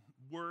and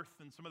worth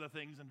and some of the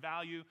things and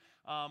value,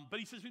 but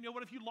he says,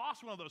 what if you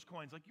lost one of those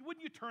coins? Like,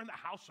 wouldn't you turn the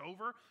house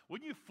over?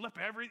 Wouldn't you flip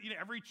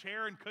every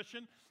chair and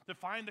cushion to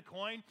find the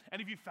coin? And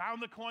if you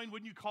found the coin,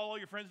 wouldn't you call all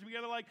your friends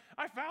together like,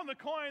 I found the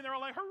coin? They're all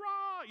like,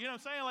 hurrah,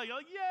 saying like,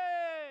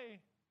 yay.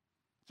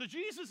 So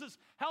Jesus is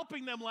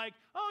helping them like,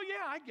 oh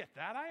yeah, I get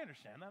that. I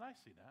understand that. I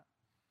see that.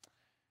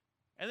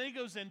 And then he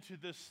goes into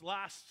this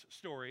last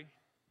story.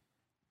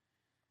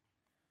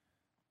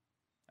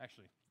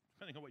 Actually,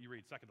 depending on what you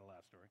read, second to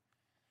last story.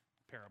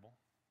 Parable.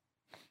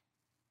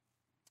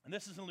 And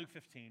this is in Luke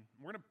 15.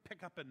 We're going to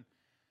pick up in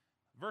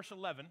verse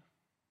 11.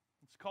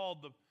 It's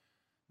called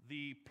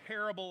the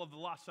parable of the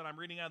lost son. I'm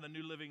reading out of the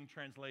New Living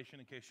Translation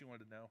in case you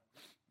wanted to know.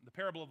 The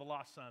parable of the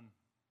lost son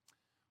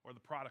or the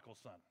prodigal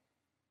son.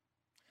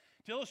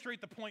 To illustrate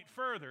the point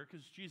further,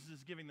 because Jesus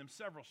is giving them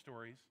several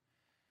stories,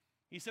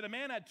 he said, a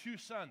man had two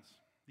sons.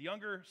 The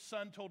younger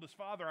son told his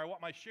father, I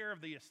want my share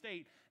of the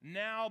estate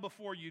now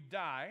before you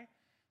die.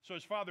 So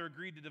his father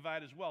agreed to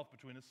divide his wealth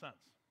between his sons.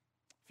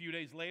 A few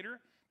days later,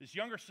 this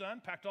younger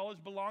son packed all his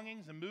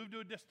belongings and moved to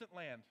a distant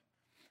land.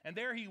 And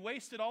there he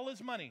wasted all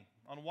his money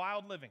on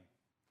wild living.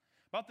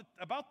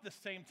 About the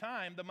same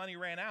time, the money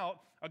ran out.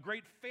 A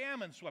great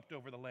famine swept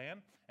over the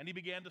land, and he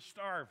began to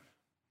starve.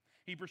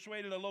 He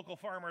persuaded a local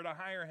farmer to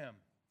hire him,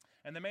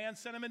 and the man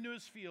sent him into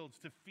his fields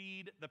to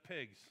feed the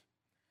pigs.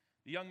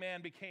 The young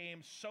man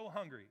became so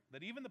hungry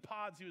that even the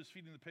pods he was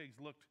feeding the pigs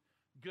looked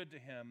good to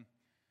him,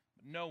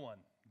 but no one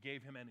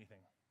gave him anything.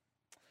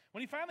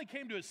 When he finally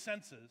came to his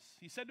senses,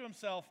 he said to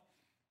himself,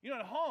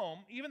 at home,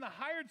 even the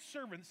hired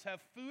servants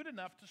have food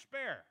enough to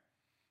spare,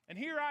 and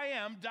here I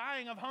am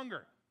dying of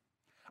hunger.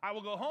 I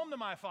will go home to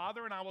my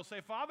father, and I will say,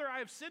 Father, I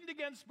have sinned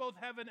against both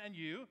heaven and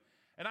you,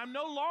 and I'm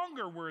no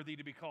longer worthy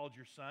to be called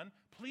your son.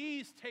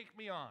 Please take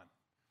me on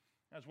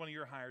as one of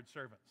your hired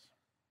servants.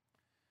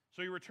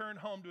 So he returned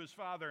home to his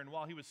father, and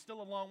while he was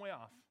still a long way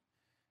off,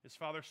 his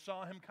father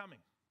saw him coming.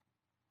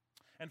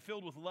 And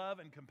filled with love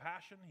and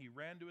compassion, he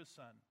ran to his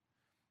son,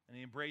 and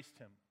he embraced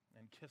him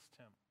and kissed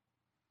him.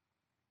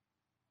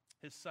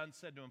 His son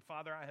said to him,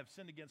 Father, I have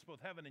sinned against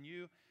both heaven and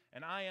you,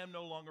 and I am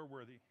no longer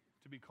worthy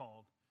to be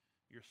called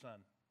your son.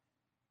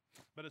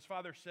 But his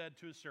father said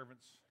to his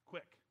servants,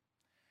 quick,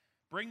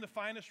 bring the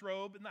finest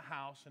robe in the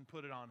house and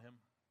put it on him.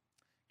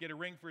 Get a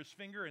ring for his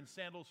finger and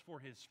sandals for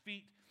his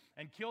feet,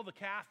 and kill the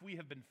calf we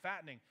have been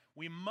fattening.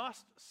 We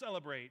must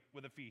celebrate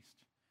with a feast.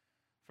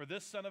 For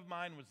this son of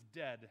mine was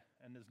dead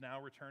and is now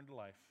returned to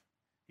life.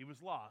 He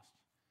was lost,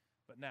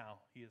 but now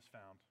he is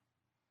found.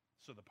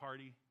 So the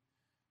party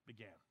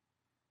began.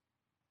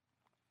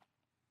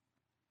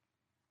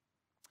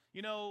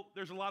 You know,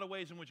 there's a lot of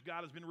ways in which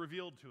God has been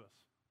revealed to us.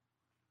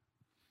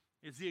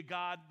 Is he a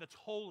God that's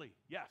holy?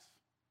 Yes.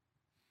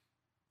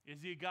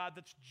 Is he a God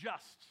that's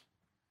just?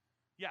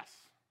 Yes.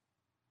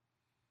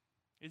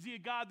 Is he a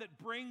God that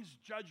brings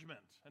judgment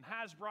and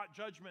has brought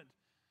judgment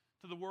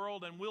to the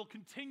world and will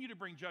continue to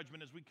bring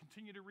judgment as we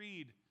continue to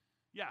read?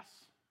 Yes.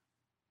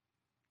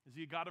 Is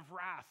he a God of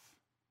wrath?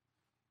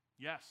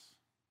 Yes.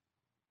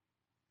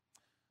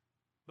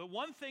 But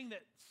one thing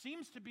that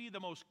seems to be the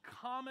most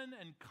common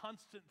and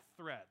constant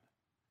thread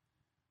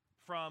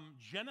from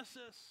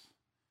Genesis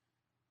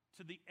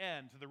to the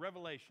end, to the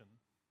Revelation,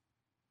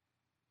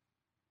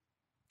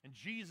 and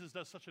Jesus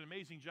does such an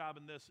amazing job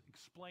in this,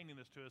 explaining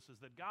this to us, is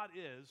that God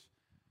is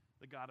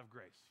the God of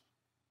grace.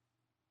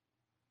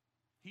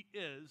 He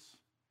is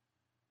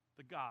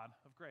the God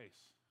of grace.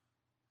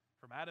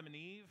 From Adam and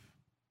Eve,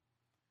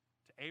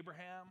 to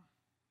Abraham,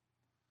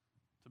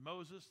 to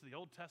Moses, to the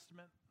Old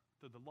Testament,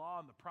 to the law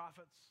and the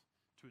prophets,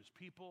 to his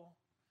people,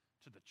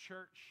 to the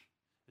church,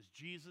 as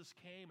Jesus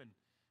came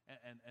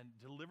and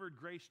delivered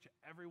grace to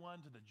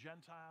everyone, to the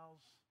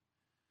Gentiles.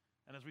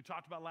 And as we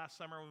talked about last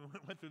summer when we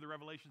went through the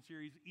Revelation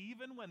series,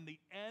 even when the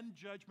end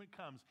judgment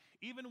comes,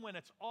 even when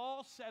it's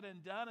all said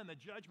and done and the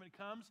judgment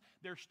comes,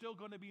 there's still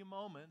going to be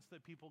moments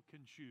that people can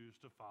choose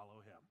to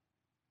follow him.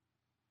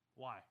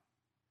 Why?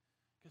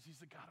 Because he's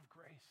the God of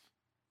grace.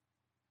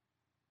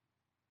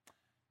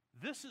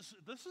 This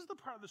is the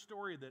part of the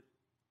story that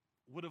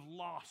would have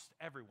lost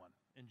everyone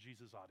in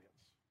Jesus' audience.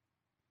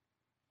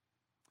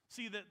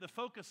 See, the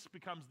focus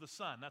becomes the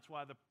son. That's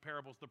why the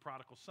parable's the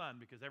prodigal son,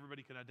 because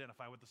everybody can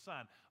identify with the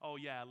son. Oh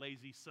yeah,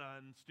 lazy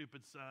son,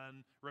 stupid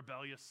son,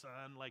 rebellious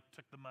son, like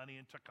took the money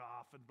and took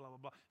off and blah, blah,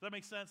 blah. Does that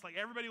make sense? Like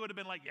everybody would have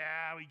been like,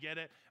 yeah, we get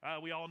it.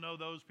 We all know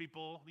those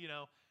people, you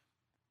know.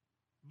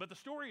 But the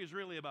story is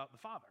really about the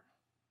father.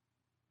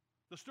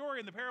 The story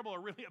and the parable are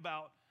really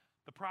about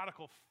the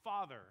prodigal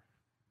father.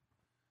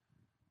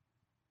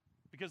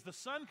 Because the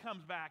son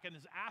comes back and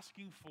is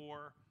asking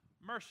for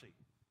mercy.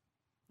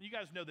 You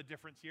guys know the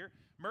difference here.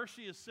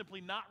 Mercy is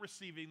simply not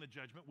receiving the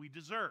judgment we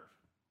deserve.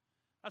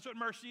 That's what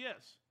mercy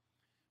is.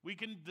 We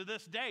can, to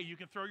this day, you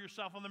can throw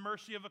yourself on the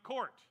mercy of a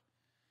court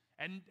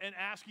and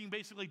asking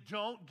basically,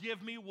 don't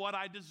give me what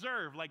I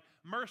deserve. Like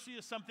mercy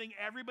is something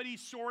everybody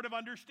sort of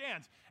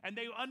understands. And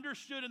they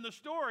understood in the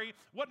story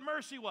what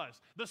mercy was.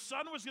 The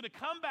son was going to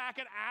come back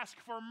and ask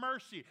for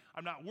mercy.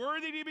 I'm not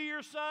worthy to be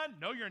your son.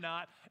 No, you're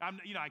not.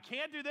 I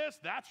can't do this.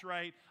 That's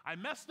right. I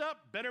messed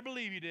up. Better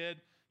believe you did.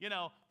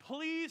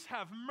 Please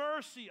have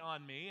mercy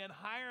on me and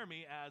hire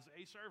me as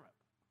a servant.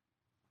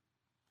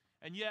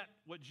 And yet,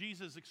 what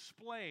Jesus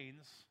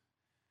explains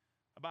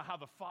about how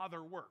the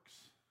Father works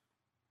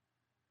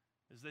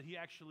is that he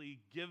actually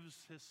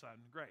gives his son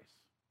grace.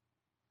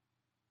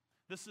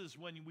 This is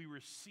when we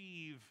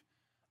receive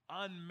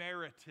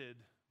unmerited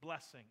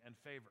blessing and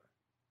favor.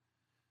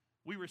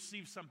 We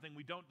receive something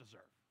we don't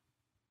deserve.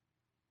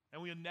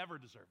 And we'll never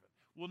deserve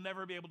it. We'll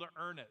never be able to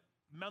earn it.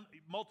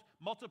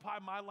 Multiply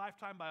my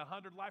lifetime by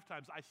 100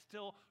 lifetimes, I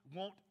still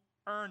won't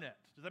earn it.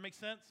 Does that make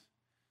sense?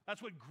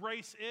 That's what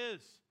grace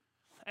is.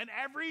 And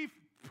every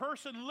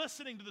person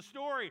listening to the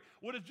story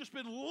would have just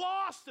been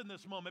lost in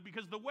this moment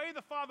because the way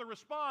the Father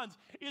responds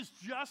is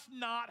just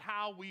not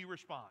how we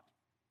respond.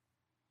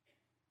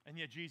 And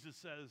yet Jesus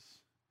says,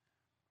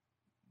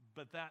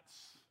 but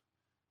that's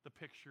the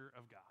picture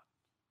of God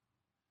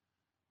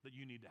that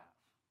you need to have.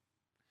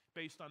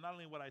 Based on not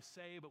only what I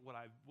say, but what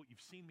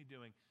you've seen me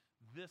doing.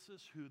 This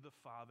is who the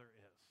Father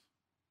is.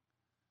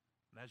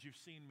 And as you've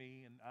seen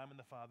me, and I'm in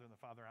the Father, and the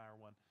Father and I are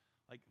one,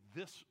 like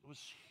this was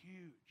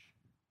huge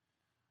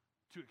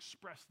to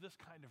express this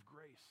kind of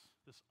grace,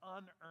 this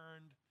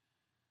unearned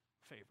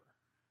favor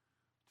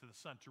to the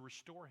Son, to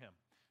restore him,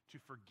 to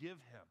forgive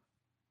him.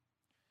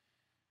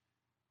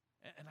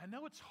 And I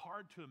know it's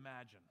hard to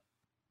imagine,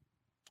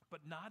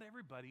 but not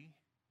everybody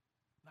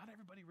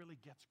really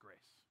gets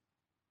grace.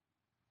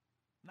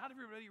 Not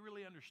everybody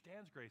really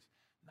understands grace.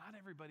 Not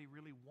everybody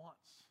really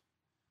wants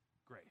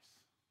grace.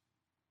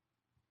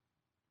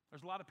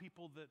 There's a lot of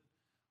people that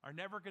are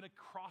never going to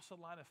cross a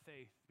line of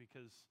faith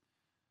because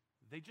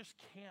they just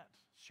can't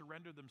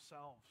surrender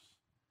themselves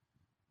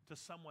to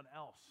someone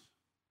else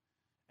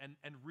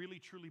and really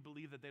truly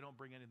believe that they don't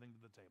bring anything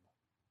to the table.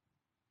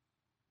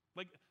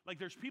 Like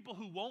there's people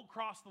who won't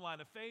cross the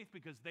line of faith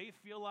because they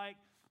feel like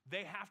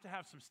they have to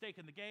have some stake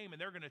in the game,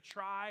 and they're going to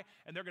try,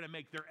 and they're going to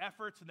make their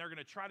efforts, and they're going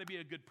to try to be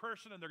a good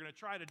person, and they're going to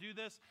try to do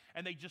this,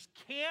 and they just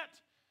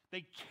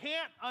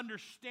can't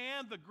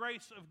understand the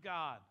grace of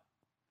God.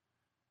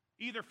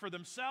 either for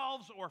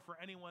themselves or for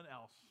anyone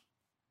else.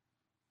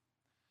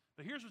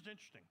 But here's what's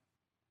interesting.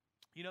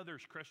 You know,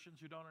 there's Christians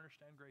who don't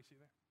understand grace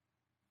either.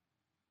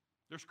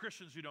 There's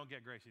Christians who don't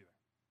get grace either.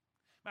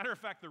 Matter of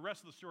fact, the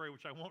rest of the story,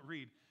 which I won't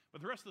read,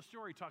 but the rest of the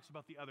story talks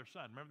about the other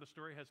son. Remember the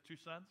story has two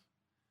sons?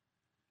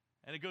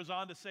 And it goes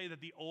on to say that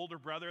the older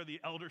brother,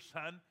 the elder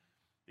son,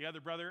 the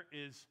other brother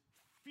is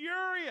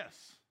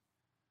furious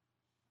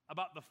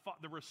about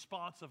the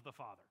response of the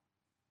father.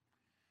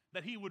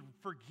 That he would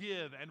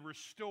forgive and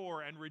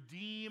restore and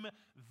redeem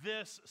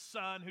this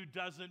son who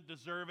doesn't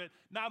deserve it.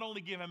 Not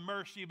only give him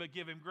mercy, but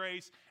give him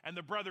grace. And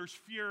the brother's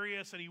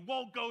furious and he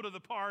won't go to the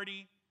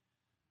party,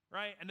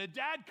 right? And the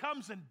dad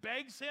comes and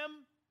begs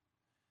him.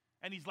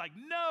 And he's like,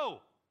 no,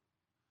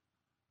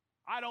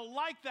 I don't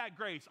like that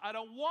grace. I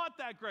don't want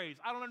that grace.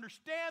 I don't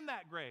understand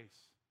that grace.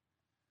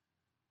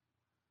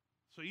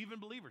 So even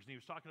believers, and he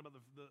was talking about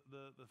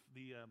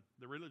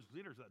the religious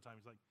leaders at that time.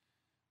 He's like,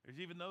 there's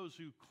even those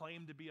who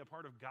claim to be a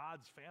part of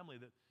God's family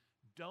that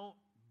don't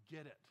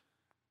get it.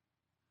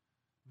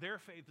 Their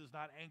faith is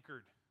not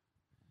anchored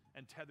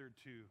and tethered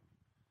to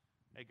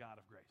a God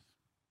of grace.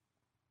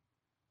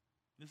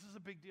 This is a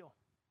big deal.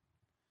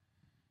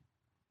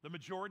 The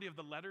majority of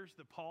the letters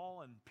that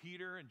Paul and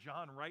Peter and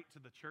John write to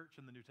the church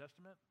in the New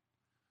Testament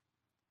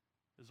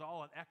is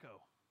all an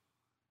echo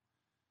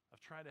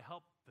of trying to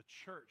help the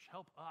church,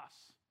 help us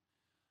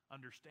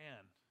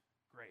understand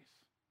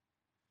grace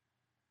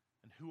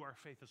and who our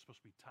faith is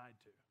supposed to be tied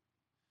to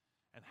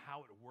and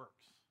how it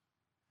works.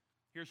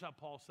 Here's how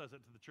Paul says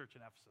it to the church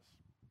in Ephesus.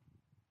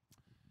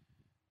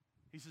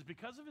 He says,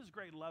 because of his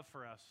great love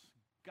for us,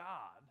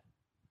 God,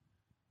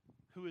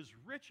 who is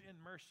rich in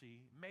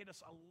mercy, made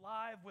us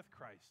alive with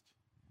Christ,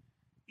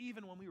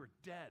 even when we were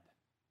dead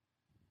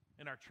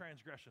in our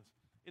transgressions.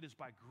 It is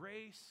by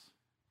grace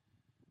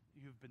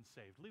you've been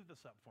saved. Leave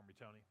this up for me,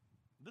 Tony.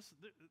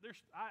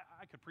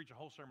 I could preach a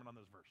whole sermon on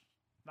this verse.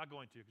 Not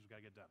going to, because we've got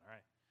to get done, all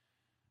right?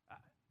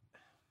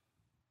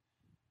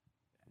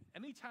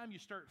 Anytime you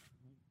start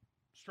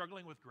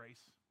struggling with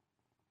grace,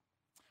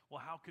 well,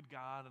 how could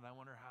God, and I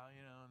wonder how,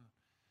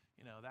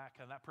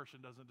 that person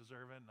doesn't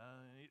deserve it.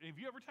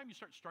 Every time you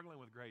start struggling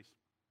with grace,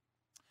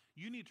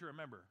 you need to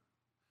remember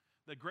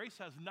that grace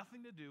has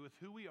nothing to do with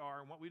who we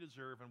are and what we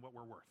deserve and what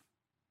we're worth.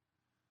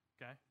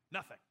 Okay?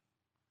 Nothing.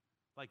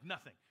 Like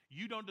nothing.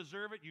 You don't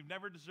deserve it. You've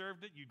never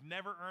deserved it. You'd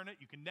never earn it.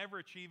 You can never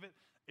achieve it.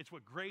 It's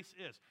what grace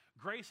is.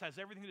 Grace has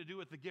everything to do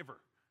with the giver.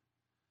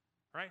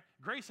 Right?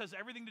 Grace has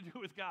everything to do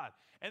with God.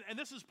 And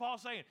this is Paul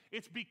saying,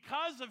 it's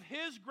because of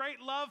his great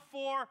love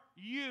for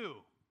you,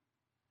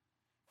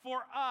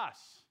 for us,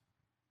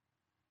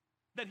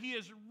 that he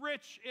is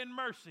rich in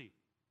mercy.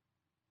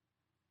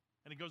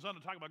 And he goes on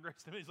to talk about grace.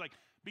 He's like,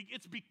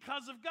 it's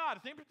because of God.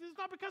 It's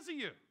not because of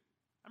you.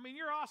 I mean,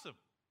 you're awesome,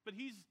 but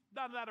he's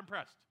not that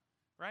impressed,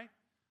 right?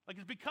 Like,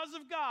 it's because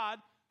of God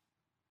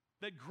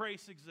that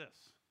grace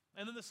exists.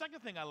 And then the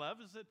second thing I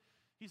love is that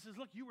he says,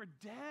 look, you were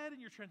dead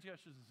in your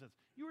transgressions and sins.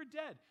 You were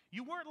dead.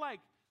 You weren't like,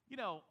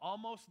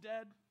 almost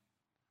dead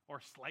or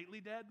slightly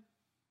dead,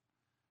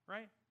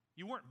 right?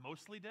 You weren't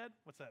mostly dead.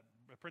 What's that?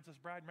 Princess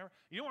Bride, remember?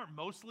 You weren't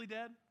mostly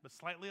dead, but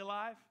slightly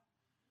alive,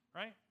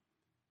 right?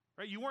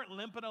 Right? You weren't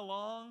limping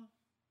along.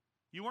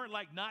 You weren't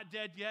like not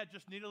dead yet,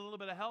 just needed a little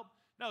bit of help.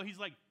 No, he's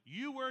like,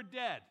 you were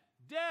dead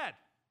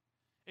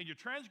in your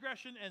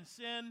transgression and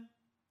sin,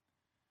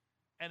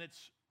 and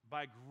it's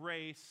by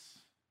grace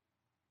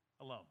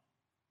alone,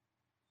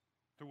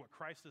 through what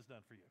Christ has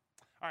done for you.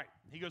 All right,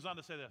 he goes on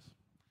to say this.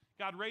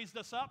 God raised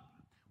us up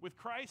with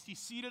Christ. He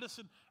seated us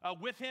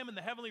with him in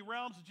the heavenly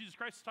realms. Jesus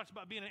Christ talks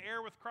about being an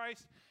heir with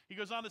Christ. He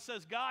goes on to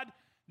says, God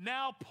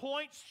now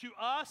points to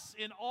us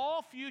in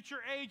all future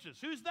ages.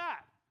 Who's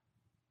that?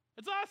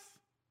 It's us.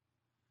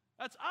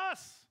 That's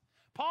us.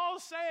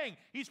 Paul's saying,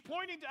 he's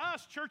pointing to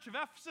us, Church of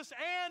Ephesus,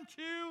 and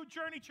to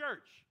Journey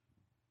Church.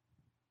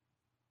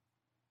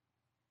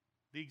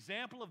 The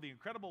example of the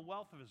incredible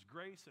wealth of his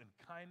grace and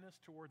kindness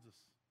towards us,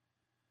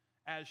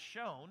 as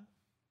shown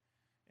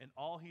in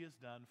all he has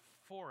done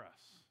for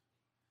us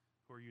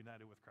who are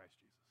united with Christ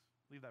Jesus.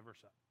 Leave that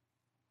verse up.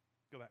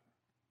 Go back.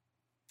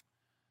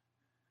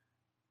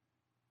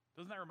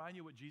 Doesn't that remind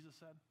you what Jesus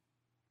said?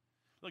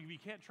 Look, if you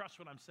can't trust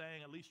what I'm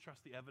saying, at least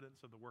trust the evidence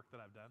of the work that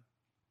I've done.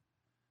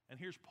 And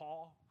here's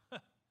Paul.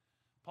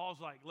 Paul's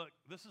like, look,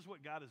 this is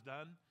what God has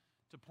done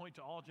to point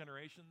to all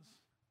generations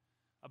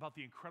about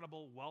the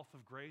incredible wealth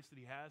of grace that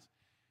he has,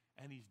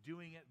 and he's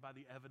doing it by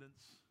the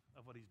evidence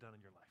of what he's done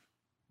in your life,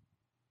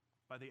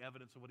 by the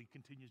evidence of what he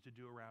continues to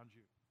do around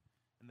you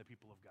and the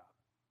people of God,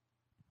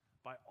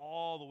 by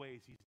all the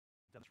ways he's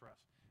done for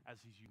us as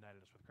he's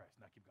united us with Christ.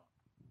 Now keep going.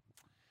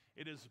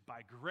 It is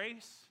by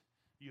grace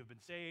you have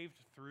been saved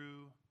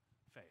through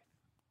faith.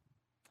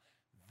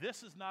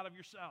 This is not of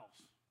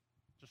yourselves.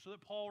 Just so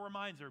that Paul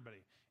reminds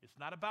everybody, it's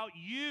not about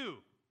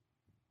you.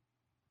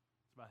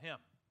 It's about him.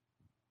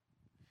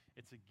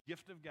 It's a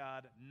gift of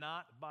God,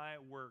 not by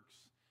works,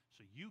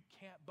 so you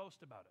can't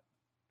boast about it.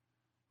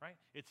 Right?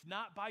 It's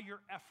not by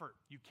your effort.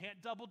 You can't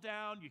double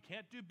down. You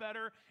can't do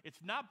better. It's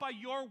not by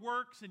your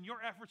works and your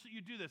efforts that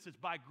you do this. It's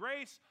by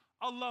grace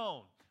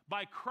alone,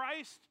 by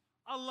Christ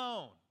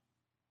alone.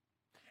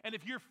 And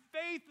if your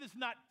faith is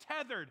not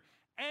tethered,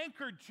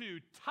 anchored to,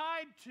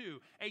 tied to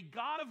a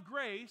God of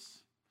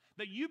grace,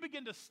 that you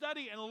begin to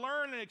study and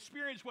learn and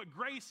experience what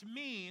grace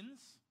means,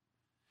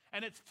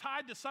 and it's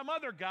tied to some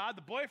other God,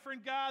 the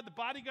boyfriend God, the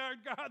bodyguard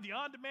God, the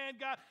on-demand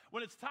God,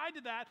 when it's tied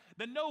to that,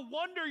 then no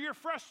wonder you're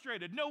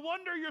frustrated. No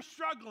wonder you're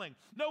struggling.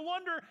 No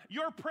wonder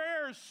your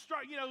prayers,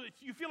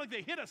 you feel like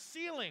they hit a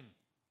ceiling.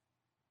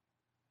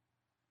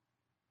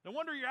 No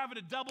wonder you're having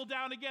to double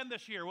down again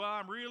this year. Well,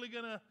 I'm really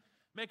going to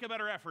make a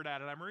better effort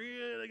at it. I'm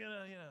really going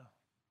to,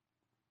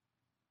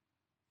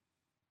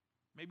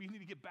 Maybe you need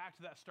to get back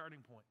to that starting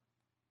point.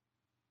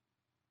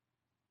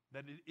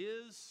 That it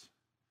is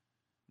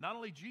not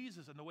only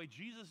Jesus and the way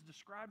Jesus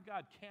described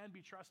God can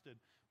be trusted,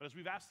 but as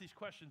we've asked these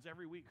questions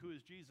every week, who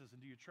is Jesus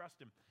and do you trust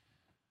him?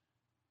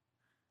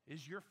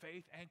 Is your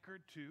faith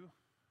anchored to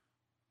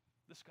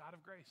this God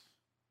of grace?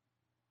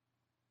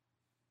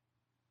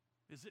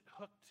 Is it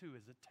hooked to?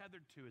 Is it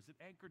tethered to? Is it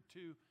anchored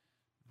to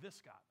this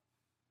God?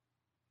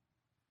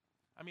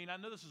 I mean, I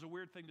know this is a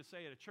weird thing to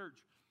say at a church,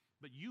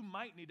 but you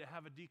might need to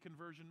have a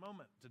deconversion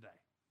moment today.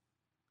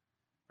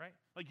 Right?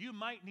 Like you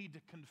might need to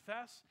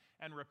confess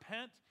and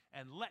repent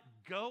and let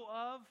go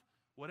of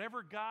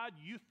whatever God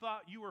you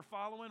thought you were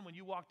following when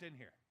you walked in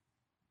here.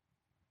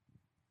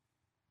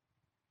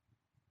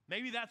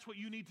 Maybe that's what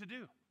you need to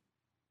do.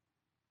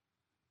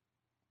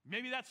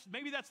 Maybe that's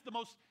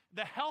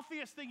the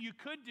healthiest thing you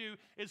could do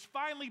is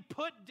finally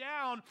put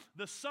down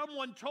the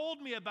someone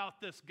told me about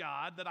this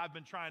God that I've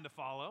been trying to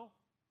follow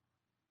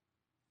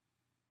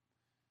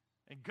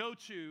and go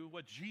to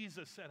what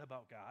Jesus said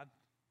about God,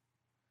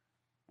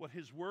 what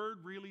his word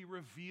really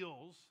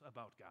reveals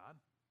about God,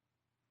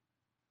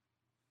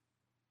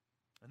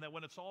 and that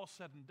when it's all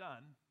said and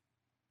done,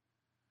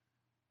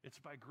 it's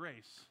by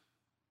grace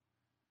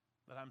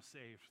that I'm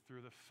saved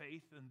through the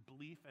faith and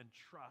belief and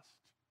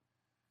trust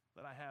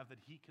that I have that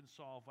he can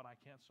solve what I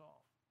can't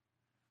solve.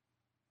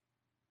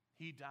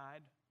 He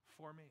died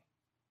for me.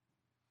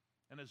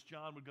 And as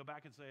John would go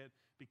back and say it,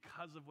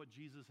 because of what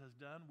Jesus has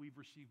done, we've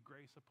received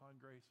grace upon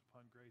grace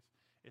upon grace.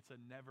 It's a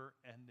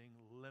never-ending,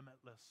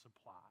 limitless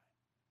supply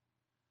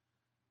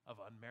of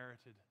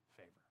unmerited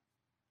favor.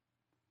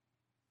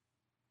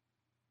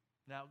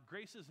 Now,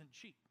 grace isn't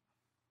cheap,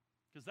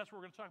 because that's what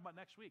we're going to talk about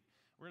next week.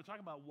 We're going to talk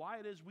about why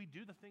it is we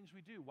do the things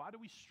we do. Why do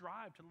we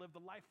strive to live the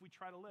life we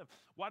try to live?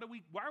 Why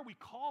are we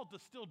called to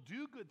still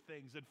do good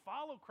things and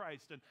follow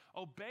Christ and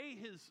obey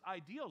his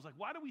ideals? Like,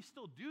 why do we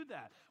still do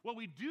that? Well,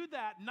 we do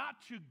that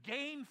not to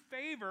gain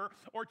favor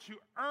or to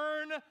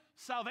earn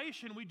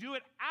salvation. We do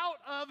it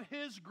out of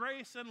his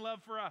grace and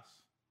love for us.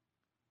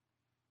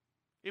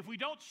 If we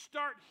don't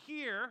start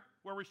here,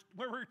 where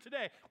we're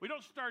today, we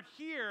don't start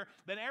here,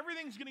 then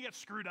everything's going to get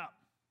screwed up.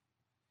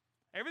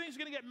 Everything's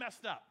going to get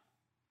messed up.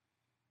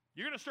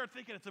 You're going to start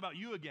thinking it's about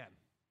you again.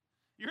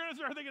 You're going to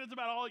start thinking it's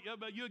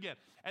about you again.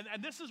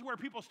 And this is where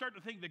people start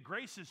to think that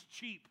grace is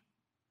cheap.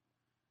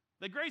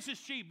 That grace is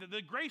cheap. That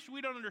the grace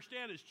we don't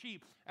understand is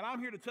cheap. And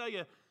I'm here to tell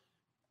you,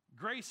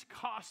 grace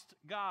cost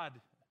God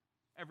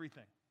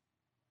everything.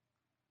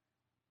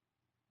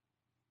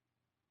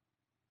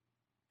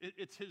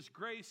 It's his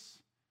grace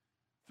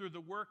through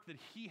the work that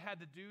he had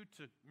to do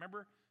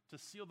to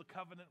seal the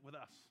covenant with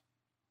us.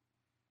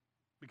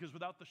 Because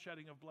without the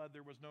shedding of blood,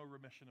 there was no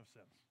remission of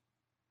sins.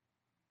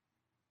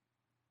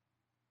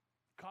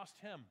 It cost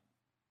him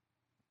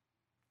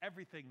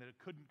everything that it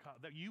couldn't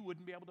cost, that you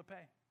wouldn't be able to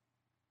pay.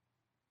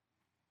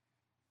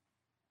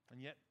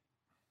 And yet,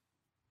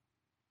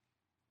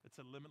 it's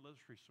a limitless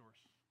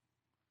resource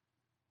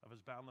of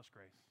his boundless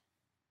grace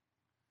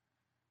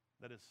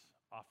that is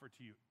offered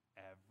to you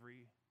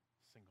every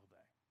single day.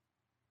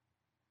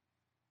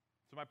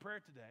 So my prayer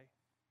today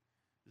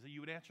is that you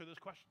would answer this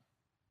question.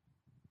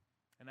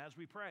 And as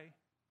we pray,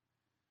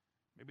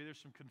 maybe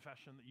there's some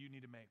confession that you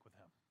need to make with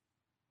him.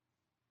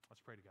 Let's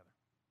pray together.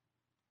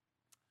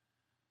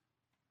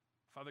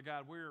 Father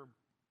God, we're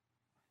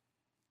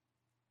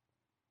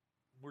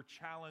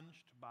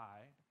challenged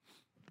by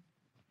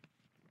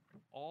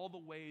all the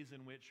ways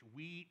in which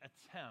we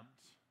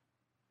attempt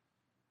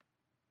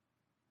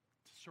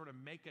to sort of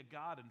make a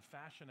God and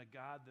fashion a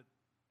God that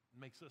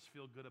makes us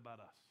feel good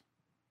about us.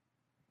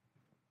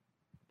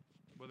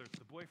 Whether it's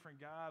the boyfriend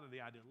God or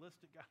the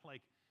idealistic God,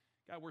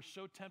 God, we're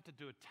so tempted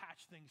to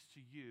attach things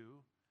to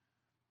you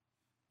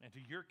and to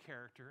your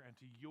character and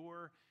to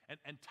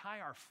and tie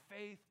our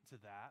faith to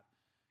that.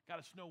 God,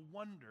 it's no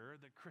wonder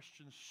that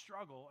Christians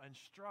struggle and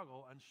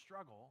struggle and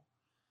struggle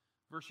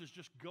versus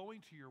just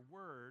going to your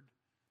word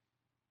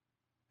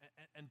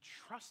and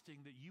trusting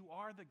that you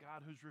are the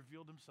God who's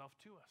revealed himself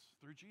to us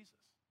through Jesus.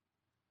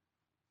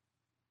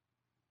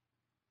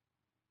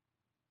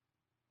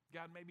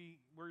 God, maybe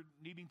we're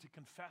needing to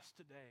confess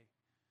today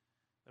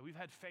that we've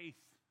had faith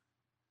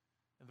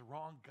in the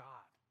wrong God.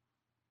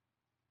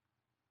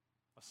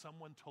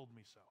 Someone told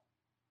me so.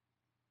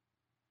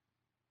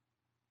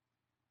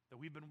 That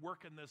we've been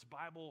working this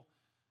Bible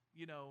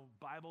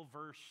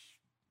verse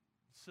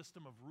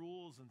system of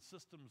rules and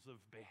systems of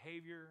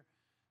behavior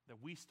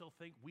that we still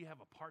think we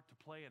have a part to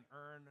play and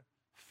earn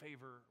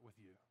favor with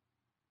you.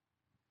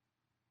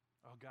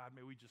 Oh God,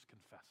 may we just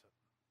confess it.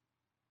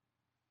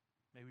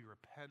 May we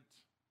repent.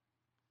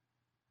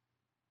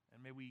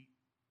 And may we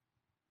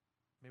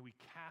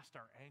cast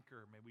our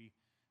anchor.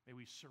 May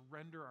we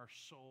surrender our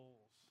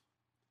souls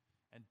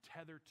and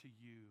tether to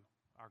you,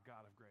 our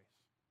God of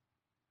grace,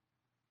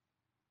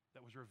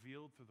 that was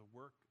revealed through the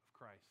work of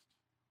Christ.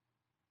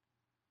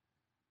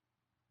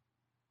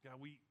 God,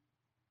 we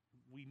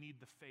need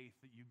the faith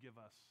that you give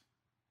us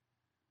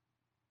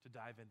to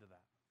dive into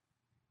that,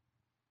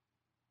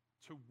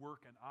 to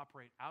work and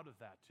operate out of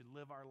that, to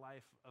live our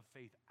life of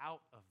faith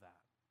out of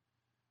that.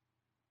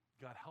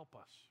 God, help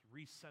us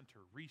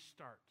recenter,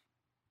 restart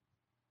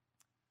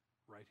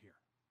right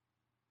here.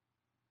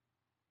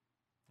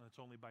 And it's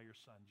only by your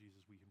Son,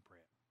 Jesus, we can pray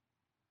it.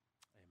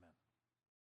 Amen.